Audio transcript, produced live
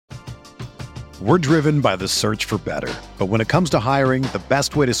We're driven by the search for better. But when it comes to hiring, the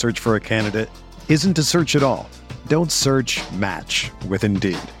best way to search for a candidate isn't to search at all. Don't search, match with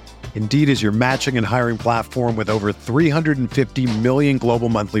Indeed. Indeed is your matching and hiring platform with over 350 million global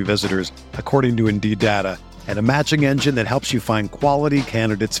monthly visitors, according to Indeed data, and a matching engine that helps you find quality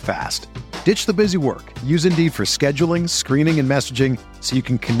candidates fast. Ditch the busy work. Use Indeed for scheduling, screening, and messaging so you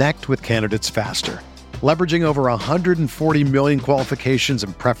can connect with candidates faster. Leveraging over 140 million qualifications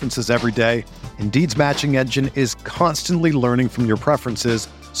and preferences every day, Indeed's matching engine is constantly learning from your preferences,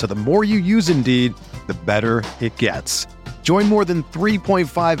 so the more you use Indeed, the better it gets. Join more than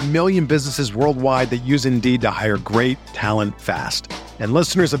 3.5 million businesses worldwide that use Indeed to hire great talent fast. And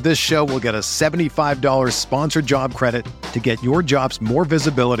listeners of this show will get a $75 sponsored job credit to get your jobs more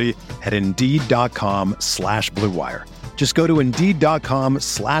visibility at Indeed.com/Blue Wire. Just go to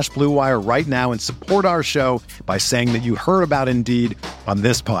Indeed.com/Blue Wire right now and support our show by saying that you heard about Indeed on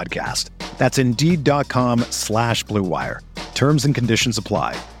this podcast. That's Indeed.com/Blue Wire. Terms and conditions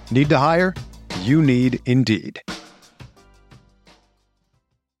apply. Need to hire? You need Indeed.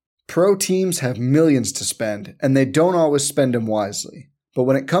 Pro teams have millions to spend, and they don't always spend them wisely. But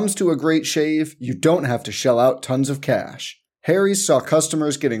when it comes to a great shave, you don't have to shell out tons of cash. Harry's saw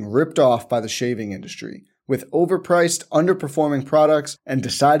customers getting ripped off by the shaving industry with overpriced, underperforming products and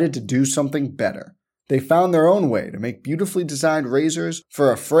decided to do something better. They found their own way to make beautifully designed razors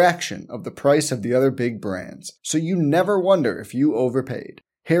for a fraction of the price of the other big brands, so you never wonder if you overpaid.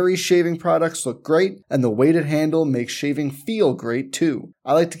 Harry's shaving products look great, and the weighted handle makes shaving feel great too.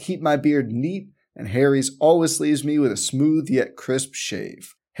 I like to keep my beard neat, and Harry's always leaves me with a smooth yet crisp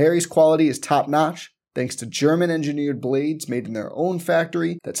shave. Harry's quality is top-notch, thanks to German-engineered blades made in their own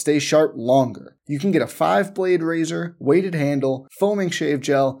factory that stay sharp longer. You can get a 5-blade razor, weighted handle, foaming shave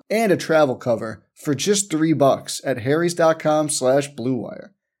gel, and a travel cover for just $3 at harrys.com/Blue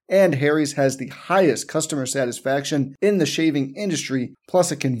Wire. And Harry's has the highest customer satisfaction in the shaving industry,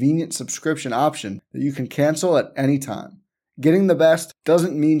 plus a convenient subscription option that you can cancel at any time. Getting the best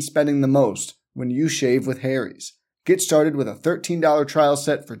doesn't mean spending the most when you shave with Harry's. Get started with a $13 trial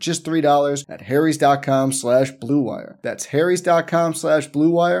set for just $3 at harrys.com/Blue Wire. That's harrys.com/Blue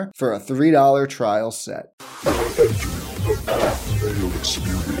Wire for a $3 trial set. Entering the Pat Mayo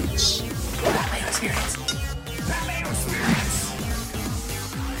Experience. Pat Mayo Experience. Pat Mayo Experience.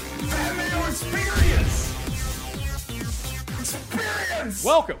 Pat Mayo Experience. Experience.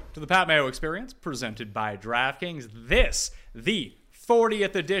 Welcome to the Pat Mayo Experience, presented by DraftKings. This, the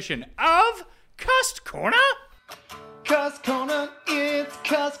 40th edition of Cuss Corner. Cuss Corner, it's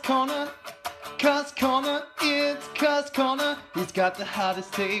Cuss Corner. Cuss Corner, it's Cuss Corner. He's got the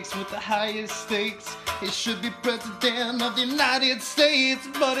hottest takes with the highest stakes. He should be president of the United States,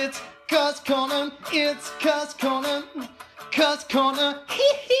 but it's Cuss Corner, it's Cuss Corner. Cuss Corner,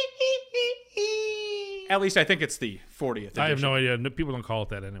 At least I think it's the 40th edition. I have no idea. People don't call it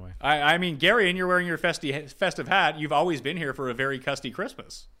that anyway. I mean, Gary, and you're wearing your festive hat. You've always been here for a very custy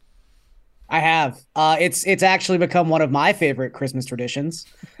Christmas. I have. It's actually become one of my favorite Christmas traditions.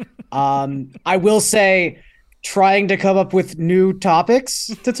 I will say, trying to come up with new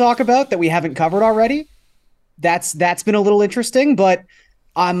topics to talk about that we haven't covered already, that's been a little interesting, but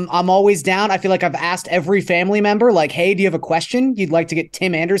I'm always down. I feel like I've asked every family member, like, hey, do you have a question you'd like to get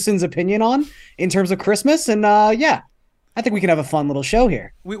Tim Anderson's opinion on in terms of Christmas? And yeah, I think we can have a fun little show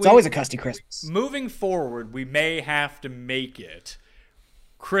here. It's always a custy Christmas. Moving forward, we may have to make it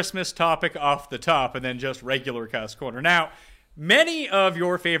Christmas topic off the top and then just regular Cuss Corner. Now, many of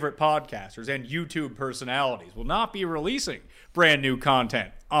your favorite podcasters and YouTube personalities will not be releasing brand new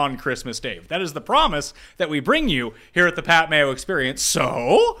content on Christmas Day. That is the promise that we bring you here at the Pat Mayo Experience.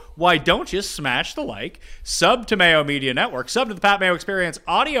 So why don't you smash the like, sub to Mayo Media Network, sub to the Pat Mayo Experience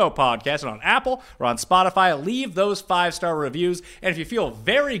audio podcast on Apple or on Spotify. Leave those 5-star reviews. And if you feel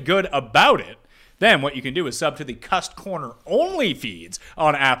very good about it, then what you can do is sub to the Cuss Corner only feeds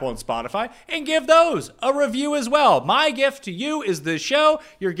on Apple and Spotify and give those a review as well. My gift to you is the show.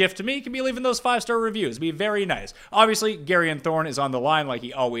 Your gift to me can be leaving those 5-star reviews. It'd be very nice. Obviously, Gary and Thorne is on the line like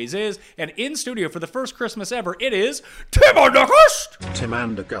he always is. And in studio for the first Christmas ever, it is Tim Andergust. Tim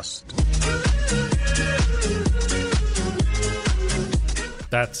Andergust.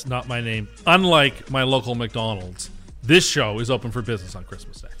 That's not my name. Unlike my local McDonald's, this show is open for business on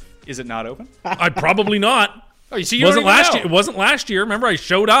Christmas Day. Is it not open? I probably not. Oh, so you wasn't don't even last know. year. It wasn't last year. Remember, I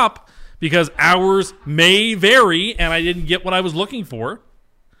showed up because hours may vary, and I didn't get what I was looking for.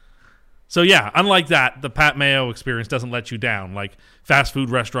 So yeah, unlike that, the Pat Mayo Experience doesn't let you down like fast food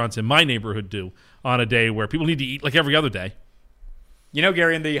restaurants in my neighborhood do on a day where people need to eat like every other day. You know,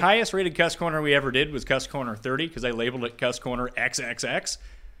 Gary, and the highest rated Cuss Corner we ever did was Cuss Corner 30 because I labeled it Cuss Corner XXX.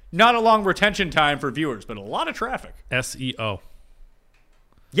 Not a long retention time for viewers, but a lot of traffic. SEO.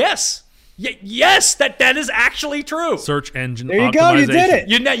 Yes. Yes, that is actually true. Search engine There you go. You did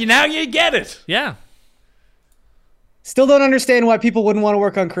it. Now you get it. Yeah. Still don't understand why people wouldn't want to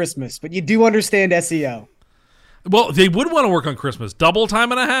work on Christmas, but you do understand SEO. Well, they would want to work on Christmas. Double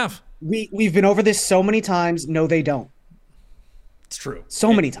time and a half. We've been over this so many times. No, they don't. It's true.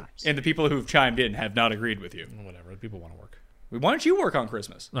 So many times. And the people who've chimed in have not agreed with you. Whatever. People want to work. Why don't you work on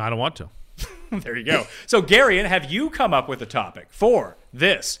Christmas? No, I don't want to. There you go. So, Garion, have you come up with a topic for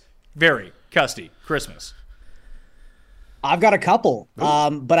this very custy Christmas? I've got a couple,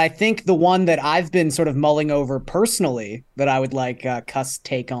 but I think the one that I've been sort of mulling over personally that I would like Cuss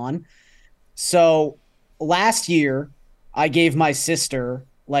take on. So last year, I gave my sister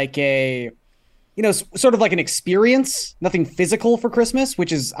like a, sort of like an experience, nothing physical for Christmas,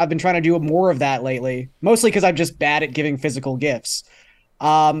 which is I've been trying to do more of that lately, mostly because I'm just bad at giving physical gifts.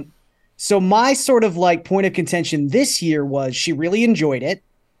 So my sort of like point of contention this year was she really enjoyed it.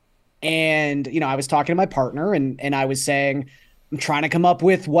 And, I was talking to my partner and I was saying, I'm trying to come up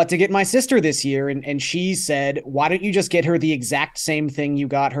with what to get my sister this year. And she said, why don't you just get her the exact same thing you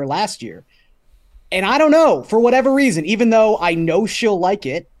got her last year? And I don't know, for whatever reason, even though I know she'll like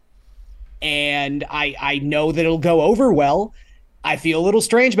it and I know that it'll go over well, I feel a little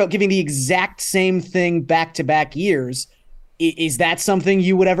strange about giving the exact same thing back-to-back years. Is that something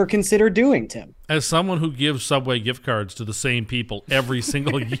you would ever consider doing, Tim? As someone who gives Subway gift cards to the same people every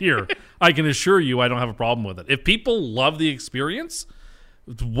single year, I can assure you I don't have a problem with it. If people love the experience,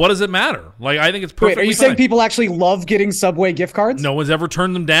 what does it matter? Like, I think it's perfectly Wait, are you fine. saying people actually love getting Subway gift cards? No one's ever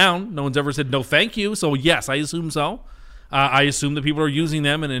turned them down. No one's ever said no thank you. So yes, I assume so. I assume that people are using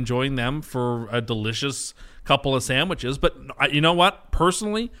them and enjoying them for a delicious couple of sandwiches. But you know what?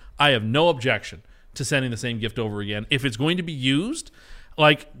 Personally, I have no objection to sending the same gift over again. If it's going to be used,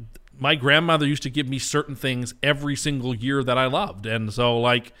 like my grandmother used to give me certain things every single year that I loved. And so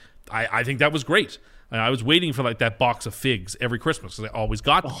like, I think that was great. I was waiting for like that box of figs every Christmas because I always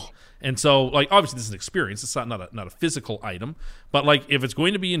got them. And so like, obviously this is an experience. It's not a physical item, but like if it's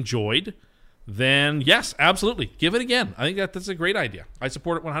going to be enjoyed, then yes, absolutely. Give it again. I think that's a great idea. I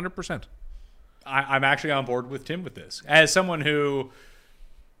support it 100%. I'm actually on board with Tim with this. As someone who...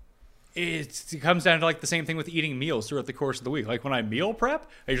 It comes down to like the same thing with eating meals throughout the course of the week. Like when I meal prep,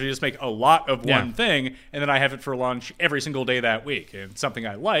 I usually just make a lot of one thing, and then I have it for lunch every single day that week. And something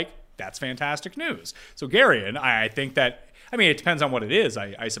I like, that's fantastic news. So Garion, I think that, it depends on what it is,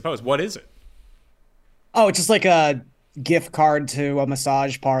 I suppose. What is it? Oh, it's just like a gift card to a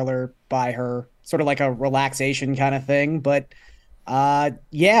massage parlor by her, sort of like a relaxation kind of thing. But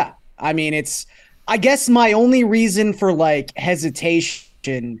yeah, it's, I guess my only reason for like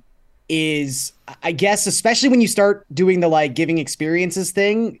hesitation is, I guess, especially when you start doing the like giving experiences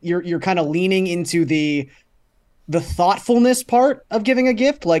thing, you're kind of leaning into the thoughtfulness part of giving a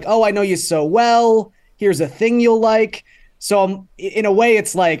gift. Like, oh, I know you so well. Here's a thing you'll like. So in a way,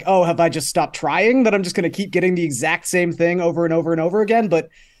 it's like, oh, have I just stopped trying that I'm just going to keep getting the exact same thing over and over and over again? But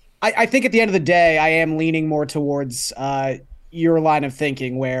I think at the end of the day, I am leaning more towards your line of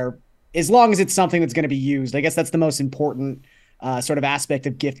thinking where as long as it's something that's going to be used, I guess that's the most important sort of aspect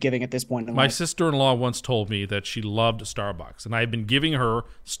of gift giving at this point in My life. sister-in-law once told me that she loved Starbucks, and I've been giving her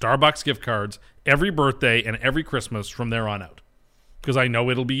Starbucks gift cards every birthday and every Christmas from there on out because I know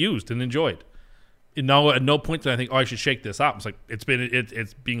it'll be used and enjoyed. At no point did I think, oh, I should shake this up. It's like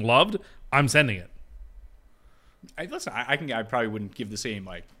it's being loved. I'm sending it. I probably wouldn't give the same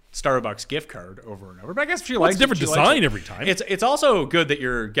like Starbucks gift card over and over, but I guess if she likes it's a different it, design every time. It's also good that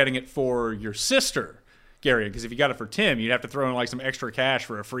you're getting it for your sister, Gary, because if you got it for Tim, you'd have to throw in like some extra cash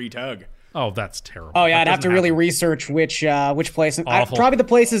for a free tug. Oh, that's terrible. Oh yeah, That I'd have to doesn't really happen. research which place. Awful. Probably the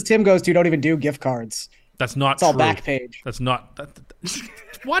places Tim goes to don't even do gift cards. That's not It's all true. back page. That's not.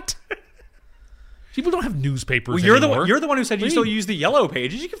 What? People don't have newspapers Well, you're anymore. the one who said you still use the yellow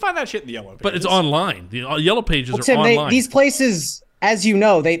pages. You can find that shit in the yellow pages. But it's online. The yellow pages Well, are Tim, online. these places, as you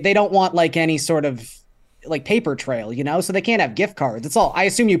know, they don't want like any sort of like paper trail, so they can't have gift cards. It's all. I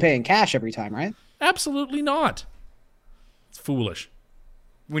assume you pay in cash every time, right? Absolutely not. It's foolish.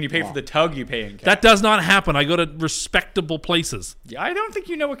 When you pay for the tug, you pay in cash. That does not happen. I go to respectable places. Yeah, I don't think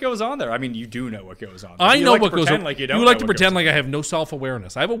you know what goes on there. You do know what goes on there. I You know like what to goes pretend on. Like you don't you like know to what pretend goes like I have no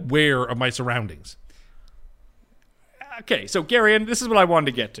self-awareness. I'm aware of my surroundings. on. Okay, so Gary, and this is what I wanted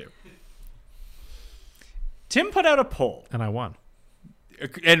to get to. Tim put out a poll, And I won,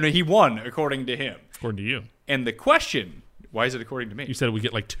 and he won according to him. according to you. And the question Why is it according to me? You said we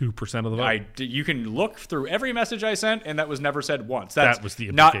get like 2% of the vote. You can look through every message I sent, and that was never said once. That was the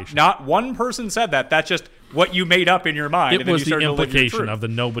implication. Not one person said that. That's just what you made up in your mind. It and then was you the started to live your implication truth. of the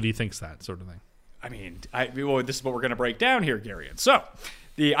nobody thinks that sort of thing. I mean, this is what we're going to break down here, Garion. So,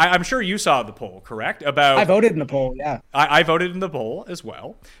 I'm sure you saw the poll, correct? I voted in the poll, yeah. I voted in the poll as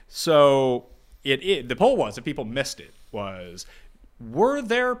well. So, the poll was, if people missed it, was, were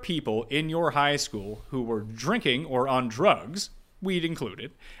there people in your high school who were drinking or on drugs, weed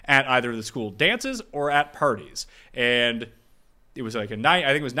included, at either the school dances or at parties? And it was like I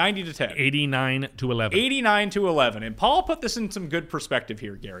think it was 90 to 10. 89 to 11. 89 to 11. And Paul put this in some good perspective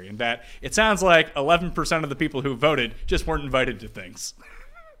here, Gary, in that it sounds like 11% of the people who voted just weren't invited to things.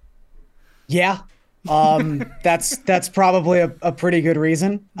 Yeah. That's probably a pretty good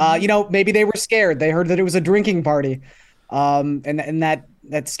reason. Maybe they were scared. They heard that it was a drinking party. And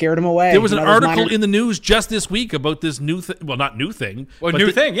that scared them away. There was an article in the news just this week about this new thing. Well, not new thing. Well,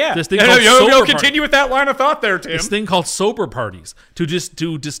 new thing, yeah. This thing called continue with that line of thought there, Tim. This thing called sober parties to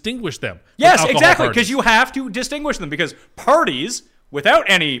distinguish them. Yes, exactly, because you have to distinguish them, because parties without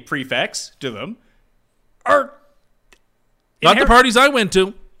any prefix to them are not the parties I went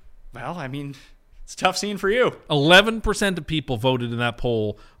to. Well, I mean, it's a tough scene for you. 11% of people voted in that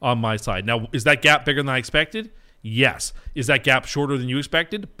poll on my side. Now, is that gap bigger than I expected? Yes. Is that gap shorter than you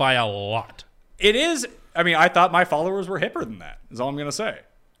expected? By a lot. It is. I mean, I thought my followers were hipper than that, is all I'm going to say.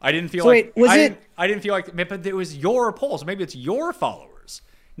 I didn't feel I didn't feel like, but it was your poll, so maybe it's your followers,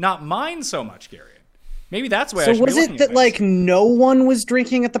 not mine so much, Gary. Maybe that's why. So was it that like no one was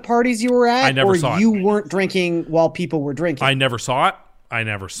drinking at the parties you were at? I never saw it. Or you weren't drinking while people were drinking? I never saw it. I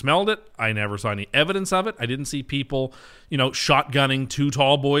never smelled it. I never saw any evidence of it. I didn't see people, shotgunning two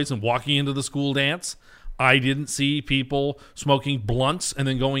tall boys and walking into the school dance. I didn't see people smoking blunts and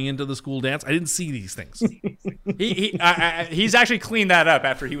then going into the school dance. I didn't see these things. He's actually cleaned that up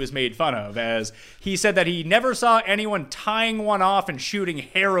after he was made fun of, as he said that he never saw anyone tying one off and shooting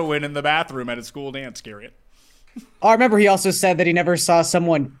heroin in the bathroom at a school dance, Garrett. I remember he also said that he never saw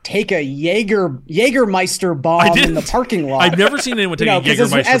someone take a Jägermeister bomb in the parking lot. I've never seen anyone take a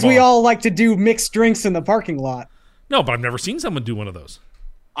Jägermeister bomb. As we all like to do mixed drinks in the parking lot. No, but I've never seen someone do one of those.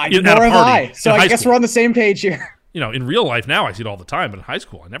 Nor have I. So I guess we're on the same page here. In real life now I see it all the time, but in high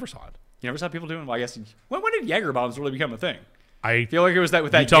school I never saw it. You never saw people doing? Well, I guess. When did Jaeger bombs really become a thing? I feel like it was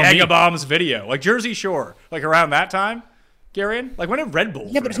with that Jaeger bombs video, like Jersey Shore, like around that time, Garion. Like when did Red Bull?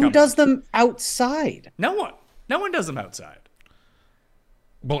 Yeah, but who does them outside? No one. No one does them outside.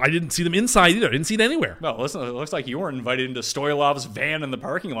 Well, I didn't see them inside either. I didn't see it anywhere. Well, listen, it looks like you were invited into Stoilov's van in the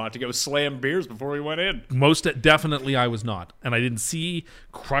parking lot to go slam beers before we went in. Most definitely I was not. And I didn't see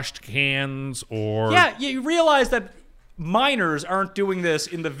crushed cans or... Yeah, you realize that minors aren't doing this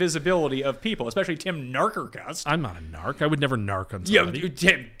in the visibility of people, especially Tim Narkercust. I'm not a narc. I would never narc on somebody. Yeah,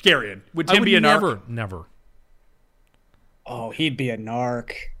 Tim, Garion, would Tim be a narc? Never. Oh, he'd be a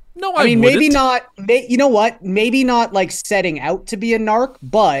narc. No, I mean, wouldn't. maybe not. You know what? Maybe not like setting out to be a narc,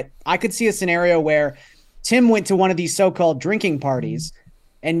 but I could see a scenario where Tim went to one of these so-called drinking parties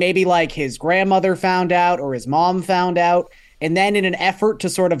and maybe like his grandmother found out or his mom found out. And then in an effort to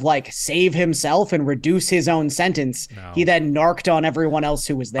sort of like save himself and reduce his own sentence, he then narked on everyone else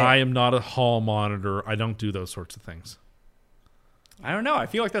who was there. I am not a hall monitor. I don't do those sorts of things. I don't know. I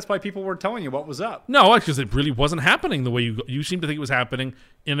feel like that's why people were telling you what was up. No, because it really wasn't happening the way you seem to think it was happening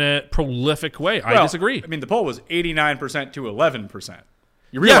in a prolific way. I disagree. I mean, the poll was 89% to 11%.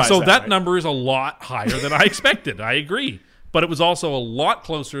 You realize that, right? number is a lot higher than I expected. I agree. But it was also a lot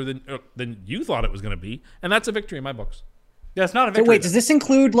closer than you thought it was going to be, and that's a victory in my books. Yeah, it's not a victory. So wait, does this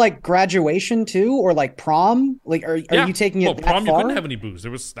include like graduation too, or like prom? Like, are you taking it that prom, far? You couldn't have any booze.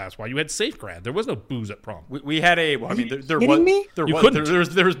 That's why you had Safe Grad. There was no booze at prom. We had a. Well, I mean, there was. Me? There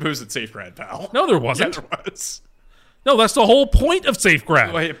was booze at Safe Grad, pal. No, there wasn't. Yeah, there was. No, that's the whole point of Safe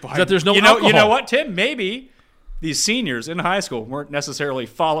Grad. That there's no alcohol. You know what, Tim? Maybe these seniors in high school weren't necessarily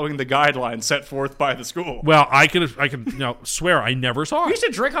following the guidelines set forth by the school. Well, I can swear I never saw it. We used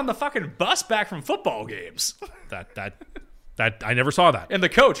to drink on the fucking bus back from football games. That I never saw that. And the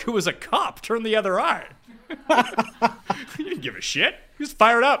coach, who was a cop, turned the other eye. He didn't give a shit. He was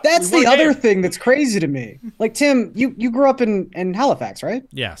fired up. That's the other thing that's crazy to me. Like, Tim, you grew up in Halifax, right?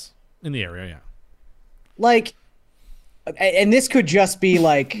 Yes, in the area, yeah. Like, and this could just be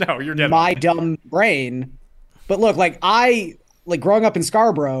like no, you're dead my dumb brain. But look, like growing up in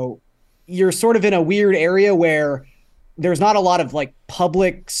Scarborough, you're sort of in a weird area where there's not a lot of like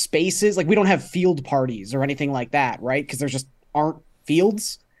public spaces. Like we don't have field parties or anything like that, right? Because there just aren't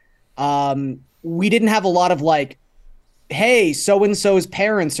fields. We didn't have a lot of like, hey, so-and-so's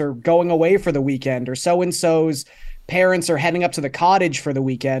parents are going away for the weekend, or so-and-so's parents are heading up to the cottage for the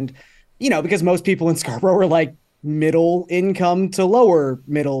weekend, because most people in Scarborough are like middle income to lower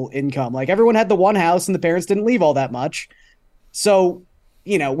middle income. Like everyone had the one house and the parents didn't leave all that much. So,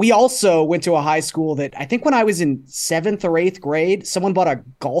 we also went to a high school that I think when I was in 7th or 8th grade, someone bought a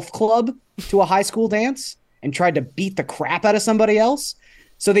golf club to a high school dance and tried to beat the crap out of somebody else.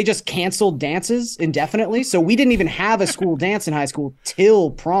 So they just canceled dances indefinitely. So we didn't even have a school dance in high school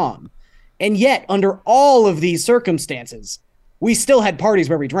till prom. And yet, under all of these circumstances, we still had parties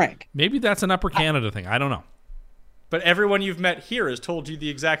where we drank. Maybe that's an Upper Canada thing. I don't know. But everyone you've met here has told you the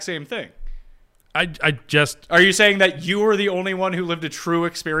exact same thing. I just... Are you saying that you were the only one who lived a true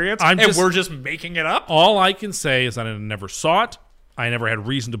experience we're just making it up? All I can say is that I never saw it. I never had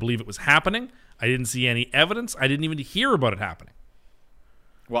reason to believe it was happening. I didn't see any evidence. I didn't even hear about it happening.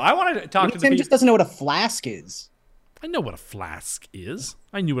 Well, I wanted to talk to the Tim people. just doesn't know what a flask is. I know what a flask is.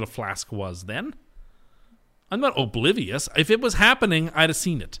 I knew what a flask was then. I'm not oblivious. If it was happening, I'd have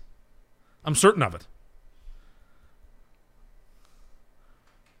seen it. I'm certain of it.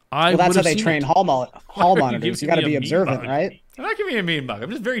 Well, that's how they train hall monitors. You got to be observant, right? I'm not giving you a mean mug. I'm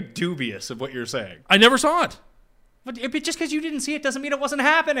just very dubious of what you're saying. I never saw it. But just because you didn't see it doesn't mean it wasn't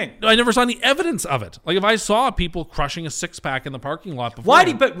happening. I never saw any evidence of it. Like if I saw people crushing a 6-pack in the parking lot before.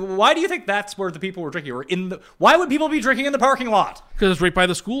 Why do you think that's where the people were drinking? Why would people be drinking in the parking lot? Because it's right by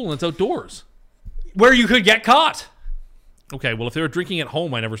the school and it's outdoors. Where you could get caught. Okay, well if they were drinking at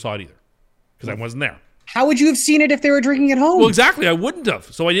home, I never saw it either. Because I wasn't there. How would you have seen it if they were drinking at home? Well, exactly. I wouldn't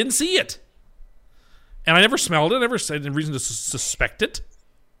have. So I didn't see it. And I never smelled it. I never had any reason to suspect it.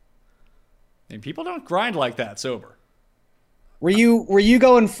 And people don't grind like that sober. Were you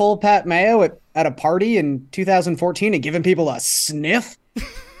going full Pat Mayo at a party in 2014 and giving people a sniff?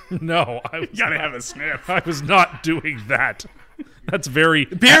 No, I gotta have a sniff. I was not doing that. That's very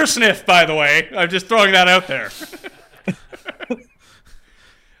beer sniff, by the way. I'm just throwing that out there.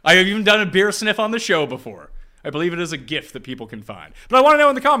 I have even done a beer sniff on the show before. I believe it is a gift that people can find. But I want to know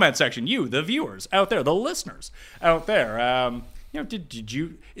in the comment section, you, the viewers out there, the listeners out there, did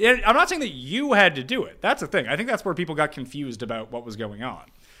you... I'm not saying that you had to do it. That's the thing. I think that's where people got confused about what was going on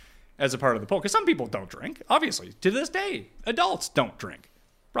as a part of the poll. Because some people don't drink. Obviously, to this day, adults don't drink.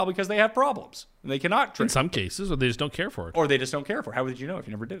 Probably because they have problems. And they cannot drink. In some cases, or they just don't care for it. Or they just don't care for it. How would you know if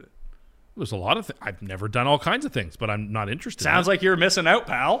you never did it? There's a lot of things. I've never done all kinds of things, but I'm not interested. Sounds like you're missing out,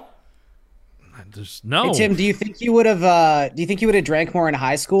 pal. No. Hey, Tim, do you think you would have drank more in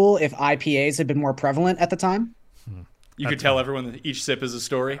high school if IPAs had been more prevalent at the time? You could tell everyone that each sip is a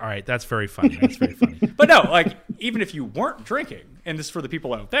story. All right, that's very funny. That's very funny. But no, like, even if you weren't drinking, and this is for the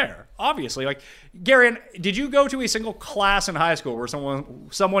people out there, obviously, like, Gary, did you go to a single class in high school where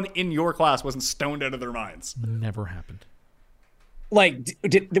someone in your class wasn't stoned out of their minds? Never happened. Like,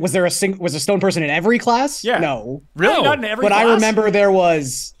 was there a stone person in every class? Yeah. No. Really? No. Not in every but class? I remember there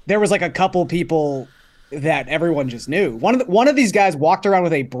was like a couple people that everyone just knew. One of these guys walked around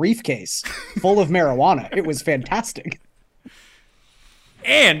with a briefcase full of marijuana. It was fantastic.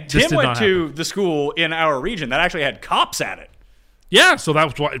 And Tim went to the school in our region that actually had cops at it. Yeah, so that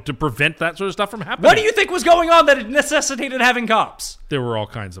was why, to prevent that sort of stuff from happening. What do you think was going on that it necessitated having cops? There were all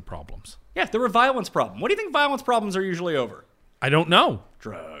kinds of problems. Yeah, there were violence problems. What do you think violence problems are usually over? I don't know.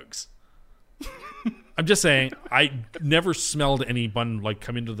 Drugs. I'm just saying, I never smelled anyone like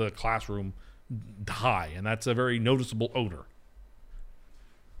come into the classroom high, and that's a very noticeable odor.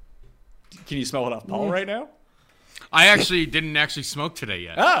 Can you smell it off Paul right now? I actually didn't smoke today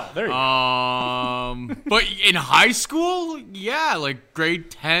yet. Oh, there you go. But in high school, yeah, like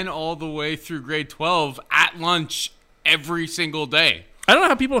grade 10 all the way through grade 12 at lunch every single day. I don't know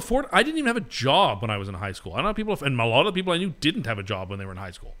how people afford. I didn't even have a job when I was in high school. I don't know how people, and a lot of the people I knew didn't have a job when they were in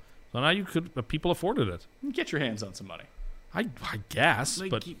high school. So now people afforded it. Get your hands on some money. I guess,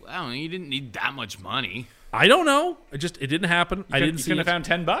 Like, but I don't know. You didn't need that much money. I don't know. It didn't happen. I didn't see You it. couldn't have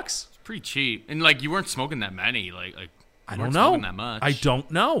found $10? It's pretty cheap, and like you weren't smoking that many. Like I you don't weren't know. smoking that much. I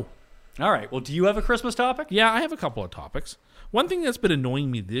don't know. All right. Well, do you have a Christmas topic? Yeah, I have a couple of topics. One thing that's been annoying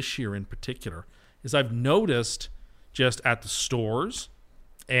me this year in particular is I've noticed just at the stores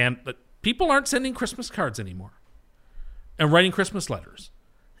and people aren't sending Christmas cards anymore and writing Christmas letters.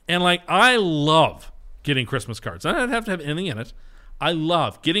 And like, I love getting Christmas cards. I don't have to have anything in it. I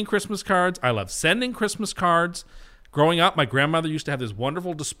love getting Christmas cards. I love sending Christmas cards. Growing up, my grandmother used to have this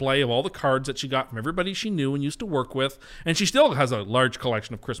wonderful display of all the cards that she got from everybody she knew and used to work with, and she still has a large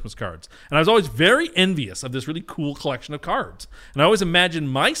collection of Christmas cards. And I was always very envious of this really cool collection of cards. And I always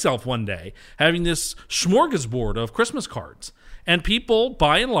imagined myself one day having this smorgasbord of Christmas cards. And people,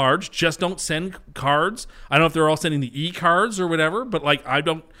 by and large, just don't send cards. I don't know if they're all sending the e-cards or whatever, but like I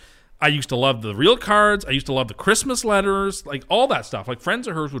don't I used to love the real cards. I used to love the Christmas letters, like all that stuff. Like friends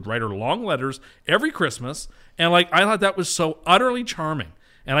of hers would write her long letters every Christmas. And like I thought that was so utterly charming.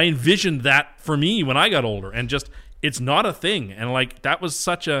 And I envisioned that for me when I got older. And just, it's not a thing. And like that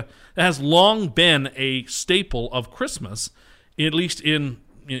has long been a staple of Christmas, at least in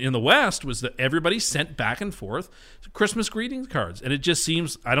the West, was that everybody sent back and forth Christmas greetings cards. And it just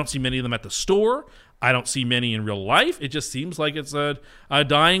seems, I don't see many of them at the store. I don't see many in real life. It just seems like it's a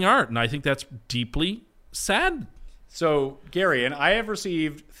dying art, and I think that's deeply sad. So, Gary, and I have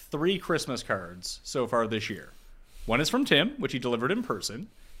received 3 Christmas cards so far this year. One is from Tim, which he delivered in person,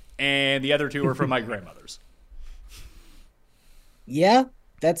 and the other 2 are from my grandmother's. Yeah,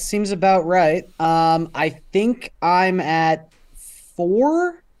 that seems about right. I think I'm at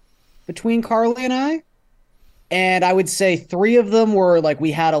 4 between Carly and I. And I would say 3 of them were like,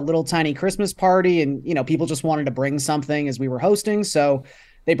 we had a little tiny Christmas party and, you know, people just wanted to bring something as we were hosting. So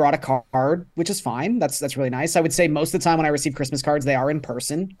they brought a card, which is fine. That's really nice. I would say most of the time when I receive Christmas cards, they are in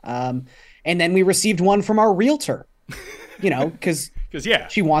person. And then we received one from our realtor, you know, because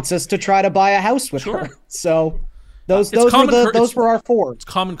she wants us to try to buy a house with her. So those were our 4. It's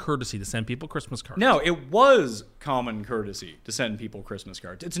common courtesy to send people Christmas cards. No, it was common courtesy to send people Christmas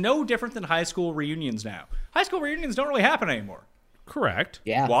cards. It's no different than high school reunions now. High school reunions don't really happen anymore. Correct.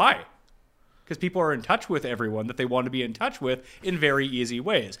 Yeah. Why? Because people are in touch with everyone that they want to be in touch with in very easy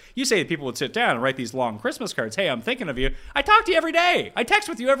ways. You say that people would sit down and write these long Christmas cards. Hey, I'm thinking of you. I talk to you every day. I text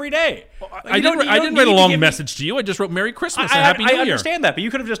with you every day. I didn't write a long message to you. I just wrote Merry Christmas and Happy New Year. I understand that, but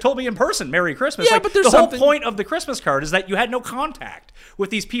you could have just told me in person, Merry Christmas. Yeah, but there's the whole point of the Christmas card is that you had no contact with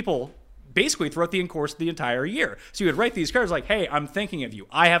these people basically throughout the course of the entire year. So you would write these cards like, hey, I'm thinking of you.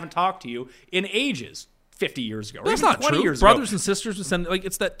 I haven't talked to you in ages. 50 years ago. That's not true. Brothers and sisters would send, like,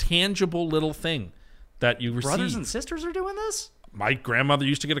 it's that tangible little thing that you receive. Brothers and sisters are doing this? My grandmother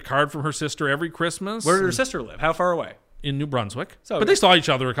used to get a card from her sister every Christmas. Where did her sister live? How far away? In New Brunswick. But they saw each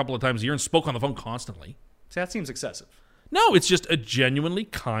other a couple of times a year and spoke on the phone constantly. See, that seems excessive. No, it's just a genuinely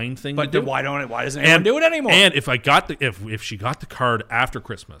kind thing to do. But why doesn't anyone do it anymore? And if she got the card after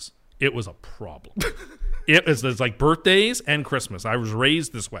Christmas, it was a problem. It's like birthdays and Christmas. I was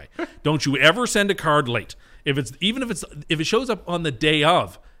raised this way. Don't you ever send a card late. If it shows up on the day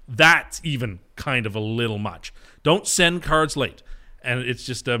of, that's even kind of a little much. Don't send cards late. And it's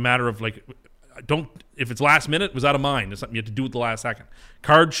just a matter of like, if it's last minute, it was out of mind. It's something you have to do at the last second.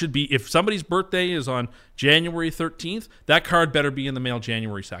 Card should be, if somebody's birthday is on January 13th, that card better be in the mail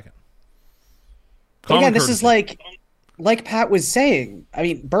January 2nd. Again, this is like Pat was saying. I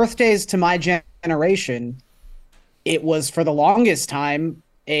mean, birthdays to my generation, it was for the longest time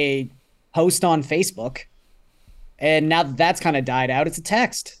a post on Facebook. And now that's kind of died out, it's a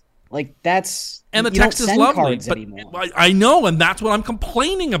text. Like that's, and the text is lovely, but anymore. I know, and that's what I'm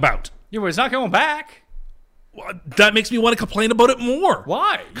complaining about. Yeah, but it's not going back. Well, that makes me want to complain about it more.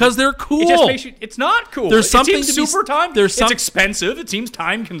 Why? Because they're cool. It just makes you. It's not cool. There's something it seems to be super time. It's expensive. It seems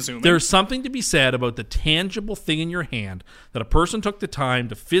time consuming. There's something to be said about the tangible thing in your hand that a person took the time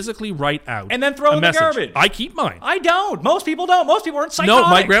to physically write out and then throw in the garbage. I keep mine. I don't. Most people don't. Most people aren't psychotic. No,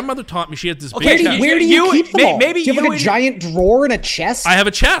 my grandmother taught me. She had this. Okay, big where do you keep them all? Maybe do you have like a giant drawer and a chest? I have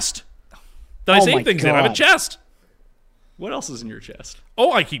a chest that I save things in. I have a chest. What else is in your chest?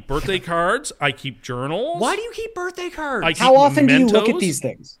 Oh, I keep birthday cards. I keep journals. Why do you keep birthday cards? How often do you look at these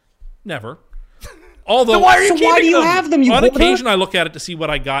things? Never. Although, so why do you have them? On occasion, I look at it to see what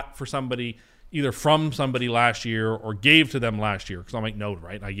I got for somebody, either from somebody last year or gave to them last year. Because I'll make note,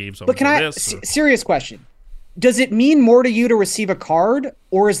 right? I gave somebody this. Serious question. Does it mean more to you to receive a card,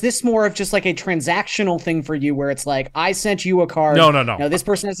 or is this more of just like a transactional thing for you, where it's like I sent you a card? No. Now this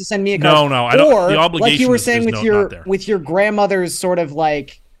person has to send me a card. No, I don't. Or the obligation like you were saying is with your grandmother's sort of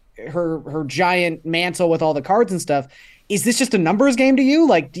like her giant mantle with all the cards and stuff. Is this just a numbers game to you?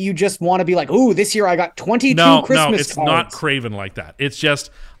 Like, do you just want to be like, ooh, this year I got 22 Christmas cards? No, it's not craven like that. It's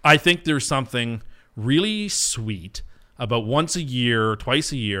just I think there's something really sweet about once a year,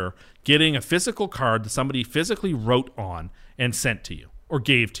 twice a year, getting a physical card that somebody physically wrote on and sent to you or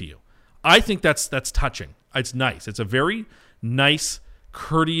gave to you. I think that's touching. It's nice. It's a very nice,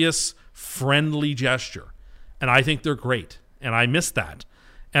 courteous, friendly gesture. And I think they're great. And I miss that.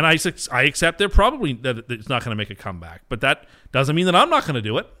 And I accept that it's not going to make a comeback. But that doesn't mean that I'm not going to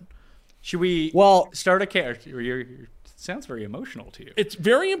do it. Should we start a character? It sounds very emotional to you. It's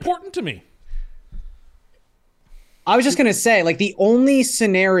very important to me. I was just going to say, like, the only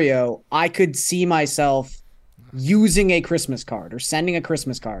scenario I could see myself using a Christmas card or sending a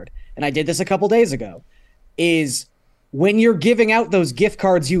Christmas card, and I did this a couple days ago, is when you're giving out those gift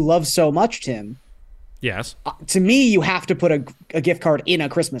cards you love so much, Tim, Yes. To me, you have to put a gift card in a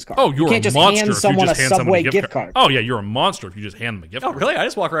Christmas card. Oh, you're you can't a just monster hand if you someone just a hand someone Subway gift card. Oh, yeah, you're a monster if you just hand them a gift Oh, card. really? I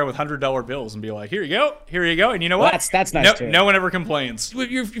just walk around with $100 bills and be like, here you go, and you know what? That's nice too. No one ever complains.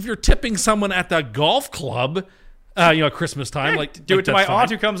 If you're tipping someone at the golf club, Christmas time, Do it to my that's fine.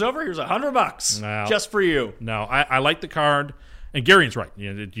 aunt who comes over. Here's $100 No. just for you. No, I like the card. And Gary's right.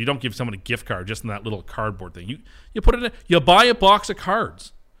 You don't give someone a gift card just in that little cardboard thing. You put it in. You buy a box of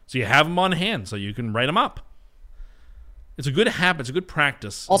cards so you have them on hand so you can write them up. It's a good habit. It's a good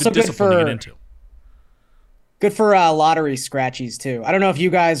practice. Also good discipline to for- get into. Good for lottery scratchies too. I don't know if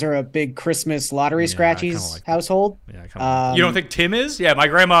you guys are a big Christmas lottery scratchies like that. household. Yeah, I kinda You don't think Tim is? Yeah, my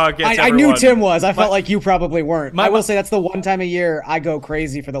grandma gets I knew everyone. Tim was. I felt like you probably weren't. My- I will say that's the one time a year I go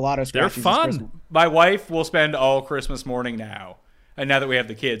crazy for the lotto They're scratchies. is fun. Christmas. My wife will spend all Christmas morning now. And now that we have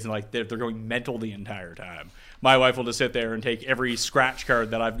the kids, and they're going mental the entire time, my wife will just sit there and take every scratch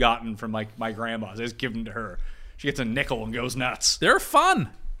card that I've gotten from my grandma's, just give them to her. She gets a nickel and goes nuts. They're fun.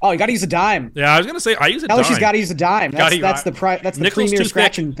 Oh, you got to use a dime. Yeah, I was gonna say I use a Tell her dime. she's got to use a dime. Gotta That's use- that's the Nickel's premier too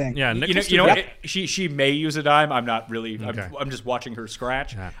scratching thick. thing. Yeah, You know, nickel's you know too what? thick. She may use a dime. I'm not really. Okay. I'm just watching her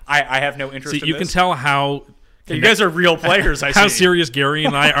scratch. Yeah. I have no interest See, in you this. can tell how You guys are real players, I how see. serious Gary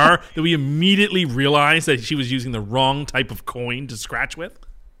and I are that we immediately realized that she was using the wrong type of coin to scratch with.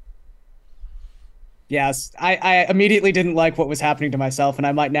 Yes, I immediately didn't like what was happening to myself, and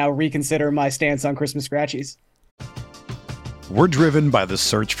I might now reconsider my stance on Christmas scratchies. We're driven by the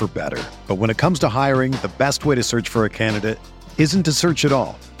search for better. But when it comes to hiring, the best way to search for a candidate isn't to search at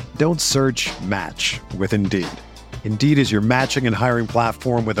all. Don't search, match with Indeed. Indeed is your matching and hiring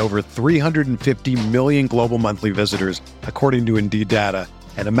platform with over 350 million global monthly visitors, according to Indeed data,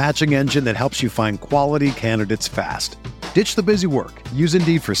 and a matching engine that helps you find quality candidates fast. Ditch the busy work. Use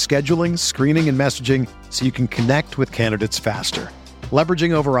Indeed for scheduling, screening, and messaging so you can connect with candidates faster.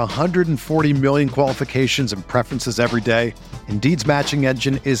 Leveraging over 140 million qualifications and preferences every day, Indeed's matching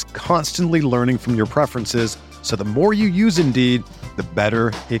engine is constantly learning from your preferences, so the more you use Indeed, the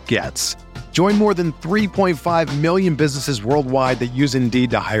better it gets. Join more than 3.5 million businesses worldwide that use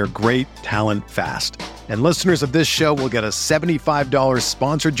Indeed to hire great talent fast. And listeners of this show will get a $75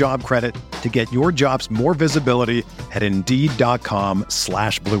 sponsored job credit to get your jobs more visibility at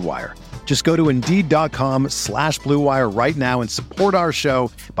Indeed.com/Blue Wire. Just go to Indeed.com/Blue Wire right now and support our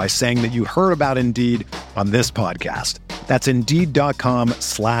show by saying that you heard about Indeed on this podcast. That's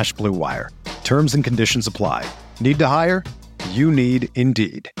Indeed.com/Blue Wire. Terms and conditions apply. Need to hire? You need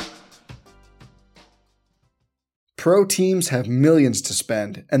Indeed. Pro teams have millions to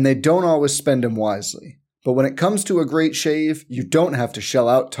spend, and they don't always spend them wisely. But when it comes to a great shave, you don't have to shell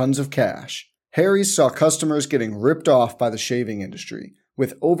out tons of cash. Harry's saw customers getting ripped off by the shaving industry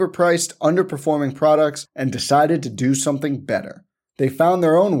with overpriced, underperforming products and decided to do something better. They found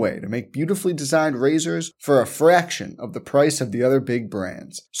their own way to make beautifully designed razors for a fraction of the price of the other big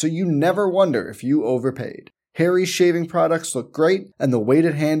brands, so you never wonder if you overpaid. Harry's shaving products look great, and the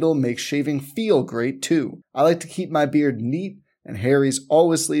weighted handle makes shaving feel great too. I like to keep my beard neat, and Harry's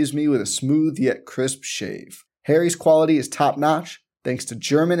always leaves me with a smooth yet crisp shave. Harry's quality is top-notch, thanks to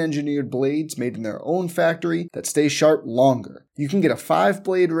German-engineered blades made in their own factory that stay sharp longer. You can get a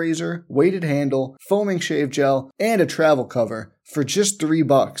 5-blade razor, weighted handle, foaming shave gel, and a travel cover for just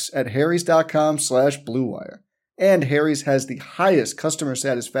 $3 at harrys.com/Blue Wire. And Harry's has the highest customer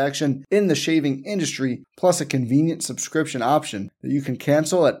satisfaction in the shaving industry, plus a convenient subscription option that you can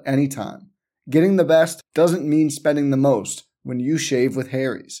cancel at any time. Getting the best doesn't mean spending the most when you shave with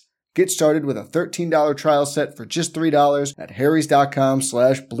Harry's. Get started with a $13 trial set for just $3 at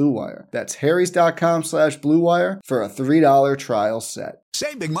harrys.com/Blue Wire. That's harrys.com/Blue Wire for a $3 trial set.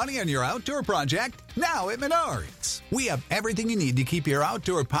 Save big money on your outdoor project now at Menards. We have everything you need to keep your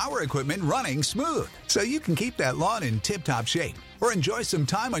outdoor power equipment running smooth so you can keep that lawn in tip-top shape or enjoy some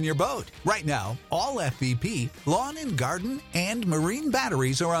time on your boat. Right now, all FVP, lawn and garden, and marine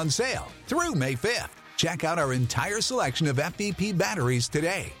batteries are on sale through May 5th. Check out our entire selection of FVP batteries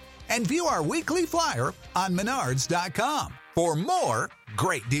today and view our weekly flyer on Menards.com for more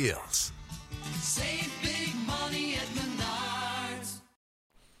great deals. Save big money at Menards.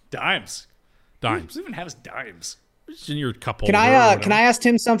 Dimes. Dimes. Who even has dimes? It's in your cup Can holder or I whatever. can I ask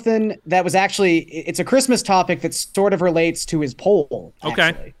Tim something that was actually it's a Christmas topic that sort of relates to his poll.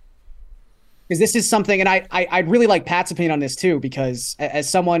 Okay. Because this is something, and I'd really like Pat's opinion on this too, because as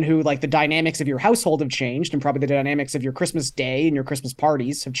someone who, like, the dynamics of your household have changed, and probably the dynamics of your Christmas day and your Christmas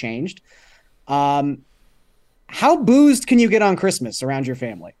parties have changed. How boozed can you get on Christmas around your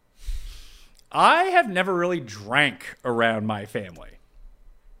family? I have never really drank around my family.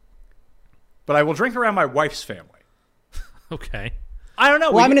 But I will drink around my wife's family. Okay. I don't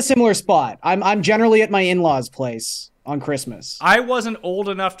know. Well, I'm in a similar spot. I'm generally at my in-laws' place on Christmas. I wasn't old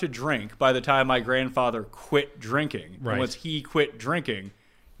enough to drink by the time my grandfather quit drinking. Right. And once he quit drinking,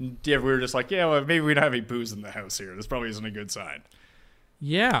 we were just like, yeah, well, maybe we don't have any booze in the house here. This probably isn't a good sign.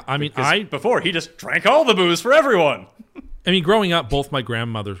 Yeah, I mean, before he just drank all the booze for everyone. I mean, growing up, both my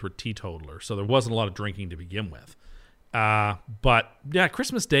grandmothers were teetotalers, so there wasn't a lot of drinking to begin with. But yeah,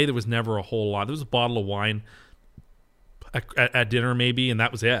 Christmas Day there was never a whole lot. There was a bottle of wine at dinner maybe, and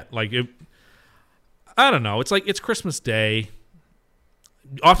that was it. Like I don't know. It's like it's Christmas Day.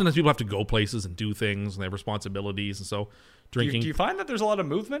 Oftentimes people have to go places and do things, and they have responsibilities, and so drinking. Do you find that there's a lot of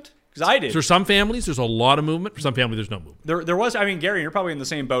movement? Because I did. For some families, there's a lot of movement. For some families, there's no movement. There was. I mean, Gary, you're probably in the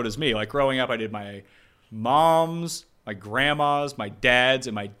same boat as me. Like growing up, I did my mom's, my grandma's, my dad's,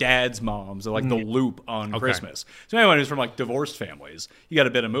 and my dad's mom's, like the loop on Christmas. So anyone who's from like divorced families, you got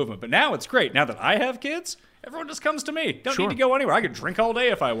a bit of movement. But now it's great. Now that I have kids, everyone just comes to me. Don't need to go anywhere. I could drink all day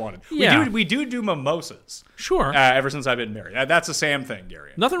if I wanted. Yeah. We do mimosas. Sure. Ever since I've been married. That's a Sam thing,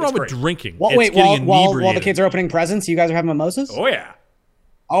 Gary. Nothing wrong with drinking. Well, wait, while the kids are opening presents, you guys are having mimosas? Oh, yeah.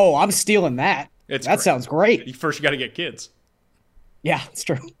 Oh, I'm stealing that. That great. sounds great. First, you got to get kids. Yeah, it's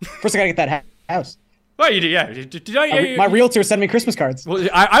true. First, I got to get that house. Well, you do, yeah. My realtor sent me Christmas cards. Well,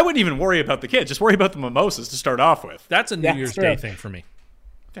 I wouldn't even worry about the kids. Just worry about the mimosas to start off with. That's a New Year's Day thing for me.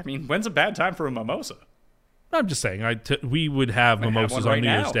 I mean, when's a bad time for a mimosa? I'm just saying, we would have mimosas on New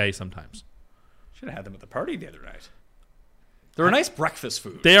Year's Day sometimes. Should have had them at the party the other night. They're a nice breakfast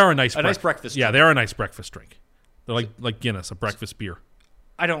food. They are a nice breakfast. Yeah, they are a nice breakfast drink. They're like Guinness, a breakfast beer.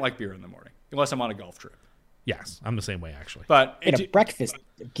 I don't like beer in the morning unless I'm on a golf trip. Yes, I'm the same way actually. But a breakfast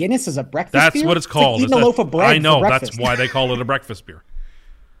Guinness is a breakfast that's beer? What it's called. Like eating a loaf of bread. I know for breakfast. that's why they call it a breakfast beer.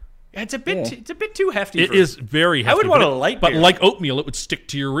 It's a bit too hefty. It is very hefty. I would want a light beer. But like oatmeal, it would stick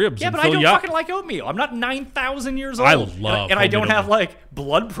to your ribs. Yeah, and but fill I don't you up. fucking like oatmeal. I'm not 9,000 years old. I love and I don't homemade have like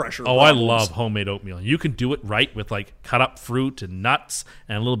blood pressure. Oh, problems. I love homemade oatmeal. You can do it right with like cut up fruit and nuts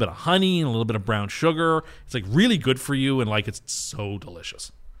and a little bit of honey and a little bit of brown sugar. It's like really good for you and like it's so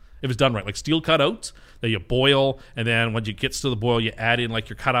delicious. If it's done right, like steel cut oats that you boil, and then when it gets to the boil, you add in like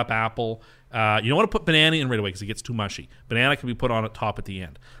your cut up apple. You don't want to put banana in right away because it gets too mushy. Banana can be put on at top at the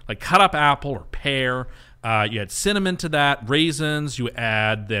end. Like cut up apple or pear. You add cinnamon to that, raisins. You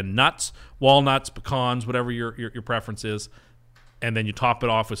add then nuts, walnuts, pecans, whatever your preference is, and then you top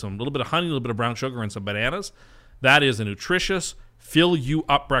it off with some little bit of honey, a little bit of brown sugar, and some bananas. That is a nutritious, fill you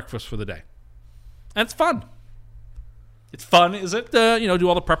up breakfast for the day, and it's fun. It's fun, is it? Do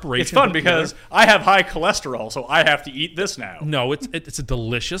all the preparation. It's fun because I have high cholesterol, so I have to eat this now. No, it's a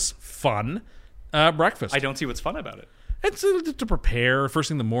delicious, fun breakfast. I don't see what's fun about it. It's to prepare first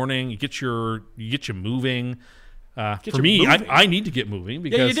thing in the morning. You get you moving. For me, I need to get moving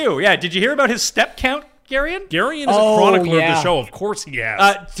because you do. Yeah. Did you hear about his step count, Garion? Garion is a chronicler of the show. Of course he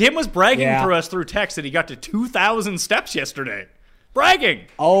has. Tim was bragging for us through text that he got to 2,000 steps yesterday. Bragging.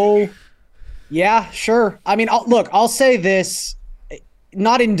 Oh. Yeah, sure. I mean, I'll say this,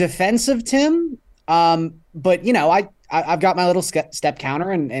 not in defense of Tim, but I've got my little step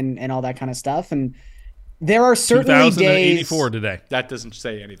counter and all that kind of stuff, and there are certainly days. 2,084 today. That doesn't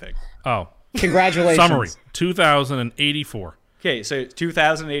say anything. Oh, congratulations! Summary: 2,084. Okay, so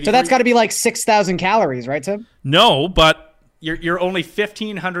 2,084. So that's got to be like 6,000 calories, right, Tim? No, but you're only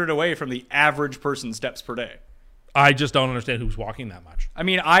 1,500 away from the average person's steps per day. I just don't understand who's walking that much. I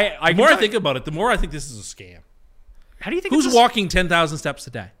mean, the more I think about it, the more I think this is a scam. How do you think who's walking 10,000 steps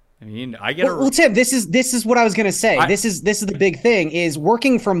a day? I mean, I get well, Tim, this is what I was gonna say. This is the big thing: is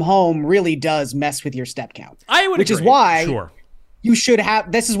working from home really does mess with your step count. I would, which agree. is why sure. you should have.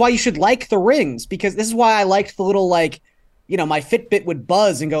 This is why you should like the rings, because this is why I liked the little my Fitbit would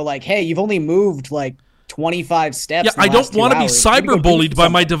buzz and go like, "Hey, you've only moved like 25 steps." Yeah, I don't want to be cyberbullied by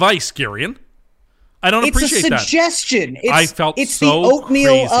my device, Garion. I don't appreciate that. It's a suggestion. I felt it's so the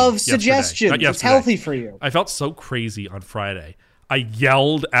oatmeal of yesterday. suggestions. It's healthy for you. I felt so crazy on Friday. I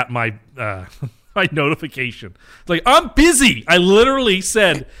yelled at my my notification. It's like, I'm busy. I literally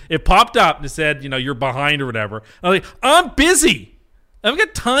said, it popped up and it said, you're behind or whatever. I'm like, I'm busy. I haven't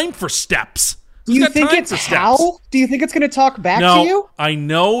got time for steps. Do you think it's Hal? Do you think it's going to talk back to you? I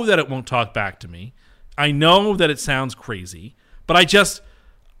know that it won't talk back to me. I know that it sounds crazy, but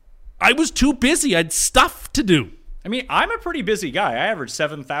I was too busy. I had stuff to do. I mean, I'm a pretty busy guy. I average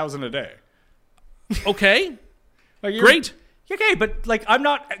 7,000 a day. Okay. Great. Okay, but I'm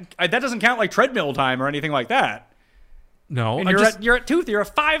not. That doesn't count like treadmill time or anything like that. No, and you're at Tooth. You're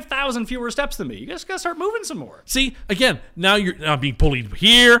at 5,000 fewer steps than me. You just gotta start moving some more. See, again, now I'm being bullied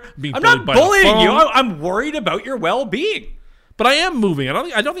here. I'm not bullying you. I'm worried about your well-being. But I am moving.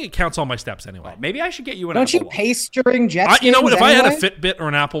 I don't think it counts all my steps anyway. Well, maybe I should get you an Don't Apple you Watch. pace during Jets You know what? games If I had a anyway? Fitbit or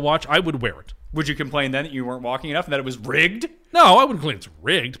an Apple Watch, I would wear it. Would you complain then that you weren't walking enough and that it was rigged? It No, I wouldn't claim it's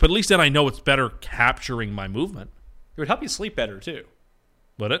rigged, but at least then I know it's better capturing my movement. would help you sleep better too.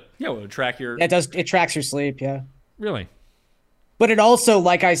 Would it? Yeah, well, it would track your. It tracks your sleep, yeah. Really? But it also,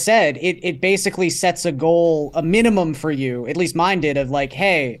 like I said, it basically sets a goal, a minimum for you, at least mine did, of like,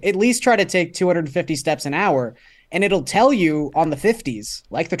 hey, at least try to take 250 steps an hour. And it'll tell you on the 50s,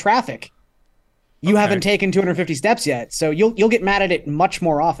 like the traffic, you haven't taken 250 steps yet. So you'll get mad at it much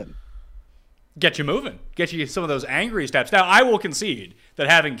more often. Get you moving. Get you some of those angry steps. Now, I will concede that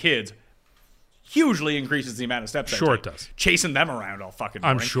having kids hugely increases the amount of steps. Sure I it take. does. Chasing them around all fucking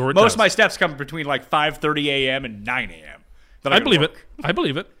I'm morning. sure it Most does. of my steps come between like 5:30 a.m. and 9 a.m. I believe it. I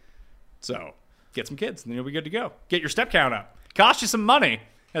believe it. So get some kids, and then you'll be good to go. Get your step count up. Cost you some money,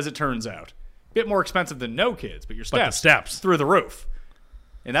 as it turns out. Bit more expensive than no kids, but your steps, But the steps. through the roof.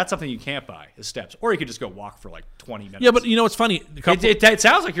 And that's something you can't buy, is steps. Or you could just go walk for like 20 minutes. Yeah, but you know what's funny? It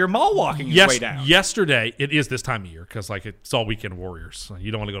sounds like you're mall walking your way down. Yesterday, it is this time of year because like it's all weekend warriors. So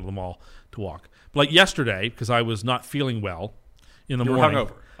you don't want to go to the mall to walk. But like yesterday, because I was not feeling well in the You were morning.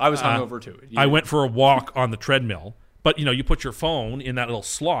 hungover. I was hungover too. I went for a walk on the treadmill. But you know, you put your phone in that little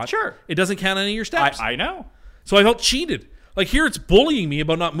slot. Sure. It doesn't count any of your steps. I know. So I felt cheated. Like here, it's bullying me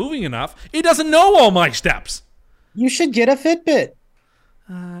about not moving enough. It doesn't know all my steps. You should get a Fitbit.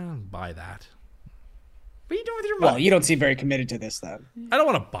 Buy that. What are you doing with your money? Well, you don't seem very committed to this, though. I don't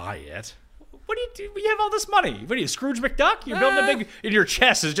want to buy it. What do you do? You have all this money. What are you, Scrooge McDuck? You're building a big... In your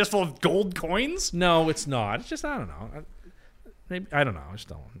chest is just full of gold coins? No, it's not. It's just, I don't know. Maybe I don't know. I just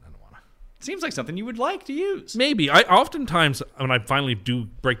don't want to. Seems like something you would like to use. Maybe. I oftentimes, when I finally do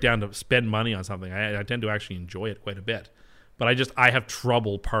break down to spend money on something, I tend to actually enjoy it quite a bit. But I have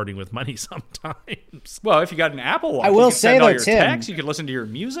trouble parting with money sometimes. Well, if you got an Apple Watch, I will you could say, send all though, your Tim- texts. You could listen to your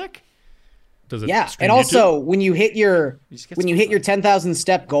music. Does it Yeah, stream and also YouTube? when you hit your 10,000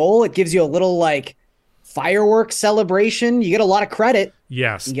 step goal, it gives you a little like fireworks celebration. You get a lot of credit.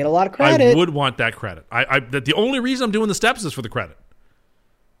 Yes. You get a lot of credit. I would want that credit. The only reason I'm doing the steps is for the credit.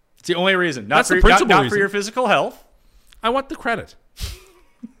 It's the only reason. Not That's for, the principal not for reason. your physical health. I want the credit.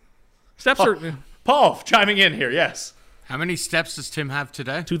 Steps are Paul chiming in here, yes. How many steps does Tim have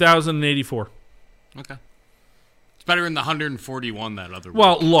today? 2,084. Okay. It's better than the 141 that other week.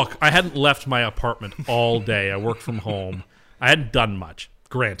 Well, look, I hadn't left my apartment all day. I worked from home. I hadn't done much,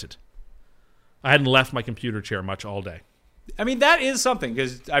 granted. I hadn't left my computer chair much all day. I mean, that is something,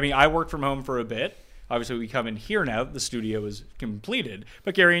 because, I mean, I worked from home for a bit. Obviously, we come in here now that the studio is completed.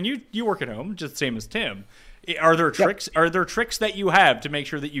 But, Gary, and you work at home, just the same as Tim. Are there tricks? Are there tricks that you have to make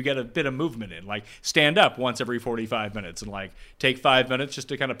sure that you get a bit of movement in? Like, stand up once every 45 minutes and, like, take 5 minutes just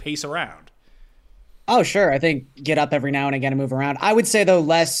to kind of pace around. Oh, sure. I think get up every now and again and move around. I would say, though,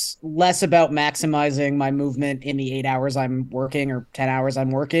 less about maximizing my movement in the 8 hours I'm working or 10 hours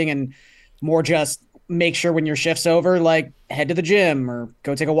I'm working, and more just make sure when your shift's over, like, head to the gym or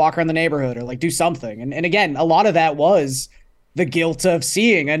go take a walk around the neighborhood or, like, do something. And again, a lot of that was the guilt of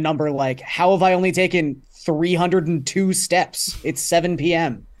seeing a number like, how have I only taken 302 steps? It's 7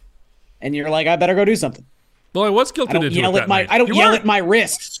 p.m. And you're like, I better go do something. Well, I was guilted I don't into yell it at my night. I don't You yell were. at my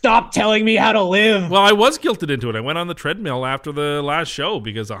wrist. Stop telling me how to live. Well, I was guilted into it. I went on the treadmill after the last show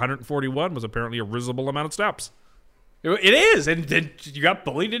because 141 was apparently a risible amount of steps. It is, and then you got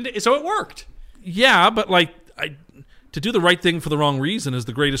bullied into it, so it worked. Yeah, but like to do the right thing for the wrong reason is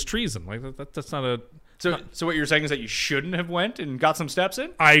the greatest treason. Like that's not a. So what you're saying is that you shouldn't have went and got some steps in?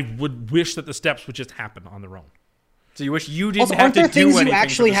 I would wish that the steps would just happen on their own. So you wish you didn't Also, have aren't to there do things anything you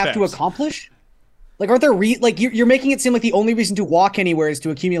actually for the have to steps? accomplish? Like, aren't there you're making it seem like the only reason to walk anywhere is to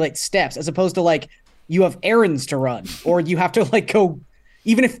accumulate steps, as opposed to like you have errands to run or you have to like go,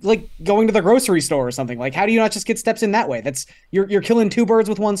 even if like going to the grocery store or something. Like, how do you not just get steps in that way? That's you're killing two birds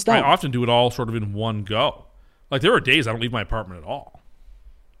with one stone. I often do it all sort of in one go. Like there are days I don't leave my apartment at all.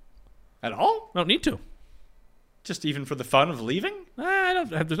 At all? I don't need to. Just even for the fun of leaving? I don't.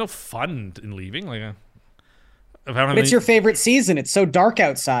 There's no fun in leaving. Like, if I don't have But it's any- your favorite season. It's so dark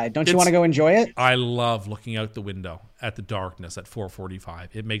outside. Don't you want to go enjoy it? I love looking out the window at the darkness at 4:45.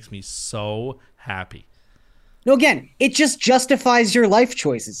 It makes me so happy. No, again, it just justifies your life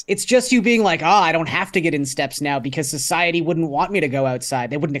choices. It's just you being like, I don't have to get in steps now because society wouldn't want me to go outside.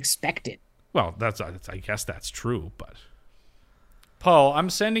 They wouldn't expect it. Well, I guess that's true, but Paul, I'm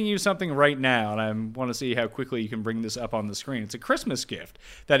sending you something right now, and I want to see how quickly you can bring this up on the screen. It's a Christmas gift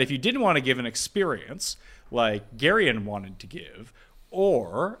that if you didn't want to give an experience like Garion wanted to give,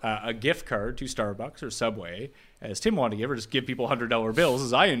 or a gift card to Starbucks or Subway, as Tim wanted to give, or just give people $100 bills,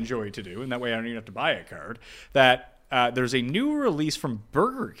 as I enjoy to do, and that way I don't even have to buy a card, that there's a new release from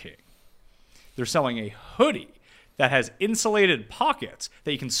Burger King. They're selling a hoodie that has insulated pockets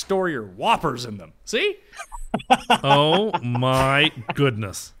that you can store your Whoppers in them. See? Oh my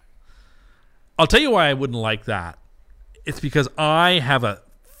goodness. I'll tell you why I wouldn't like that. It's because I have a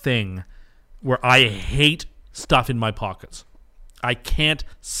thing where I hate stuff in my pockets. I can't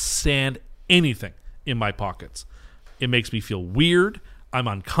stand anything in my pockets. It makes me feel weird. I'm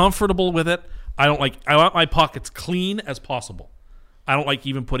uncomfortable with it. I want my pockets clean as possible. I don't like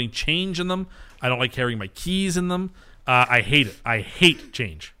even putting change in them. I don't like carrying my keys in them. I hate it. I hate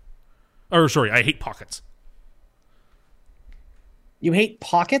change. I hate pockets. You hate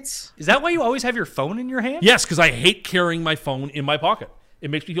pockets? Is that why you always have your phone in your hand? Yes, because I hate carrying my phone in my pocket.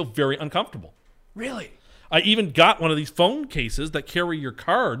 It makes me feel very uncomfortable. Really? I even got one of these phone cases that carry your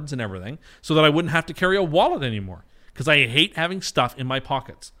cards and everything so that I wouldn't have to carry a wallet anymore because I hate having stuff in my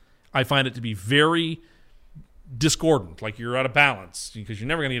pockets. I find it to be very discordant, like you're out of balance because you're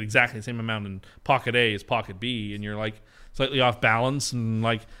never going to get exactly the same amount in pocket A as pocket B, and you're like slightly off balance, and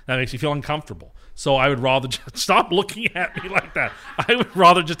like that makes you feel uncomfortable. So I would rather just stop looking at me like that. I would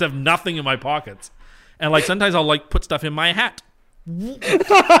rather just have nothing in my pockets. And like sometimes I'll like put stuff in my hat.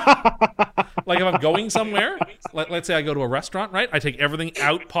 Like if I'm going somewhere, let's say I go to a restaurant, right? I take everything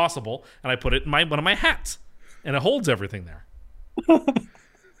out possible and I put it in one of my hats, and it holds everything there.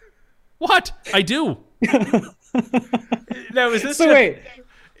 What? I do. Now, is this So wait,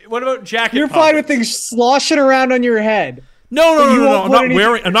 what about jacket you're pockets? fine with things sloshing around on your head. No. I'm not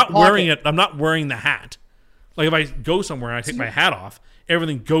wearing pocket. it. I'm not wearing the hat. Like if I go somewhere and I take my hat off,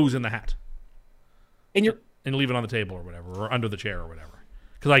 everything goes in the hat. And leave it on the table or whatever, or under the chair or whatever.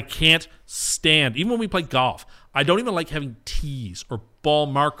 Because I can't stand, even when we play golf, I don't even like having tees or ball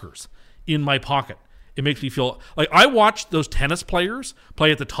markers in my pocket. It makes me feel like I watch those tennis players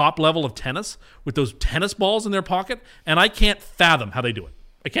play at the top level of tennis with those tennis balls in their pocket, and I can't fathom how they do it.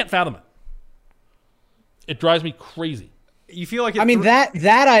 I can't fathom it. It drives me crazy. You feel like I mean that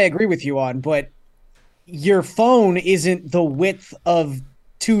I agree with you on, but your phone isn't the width of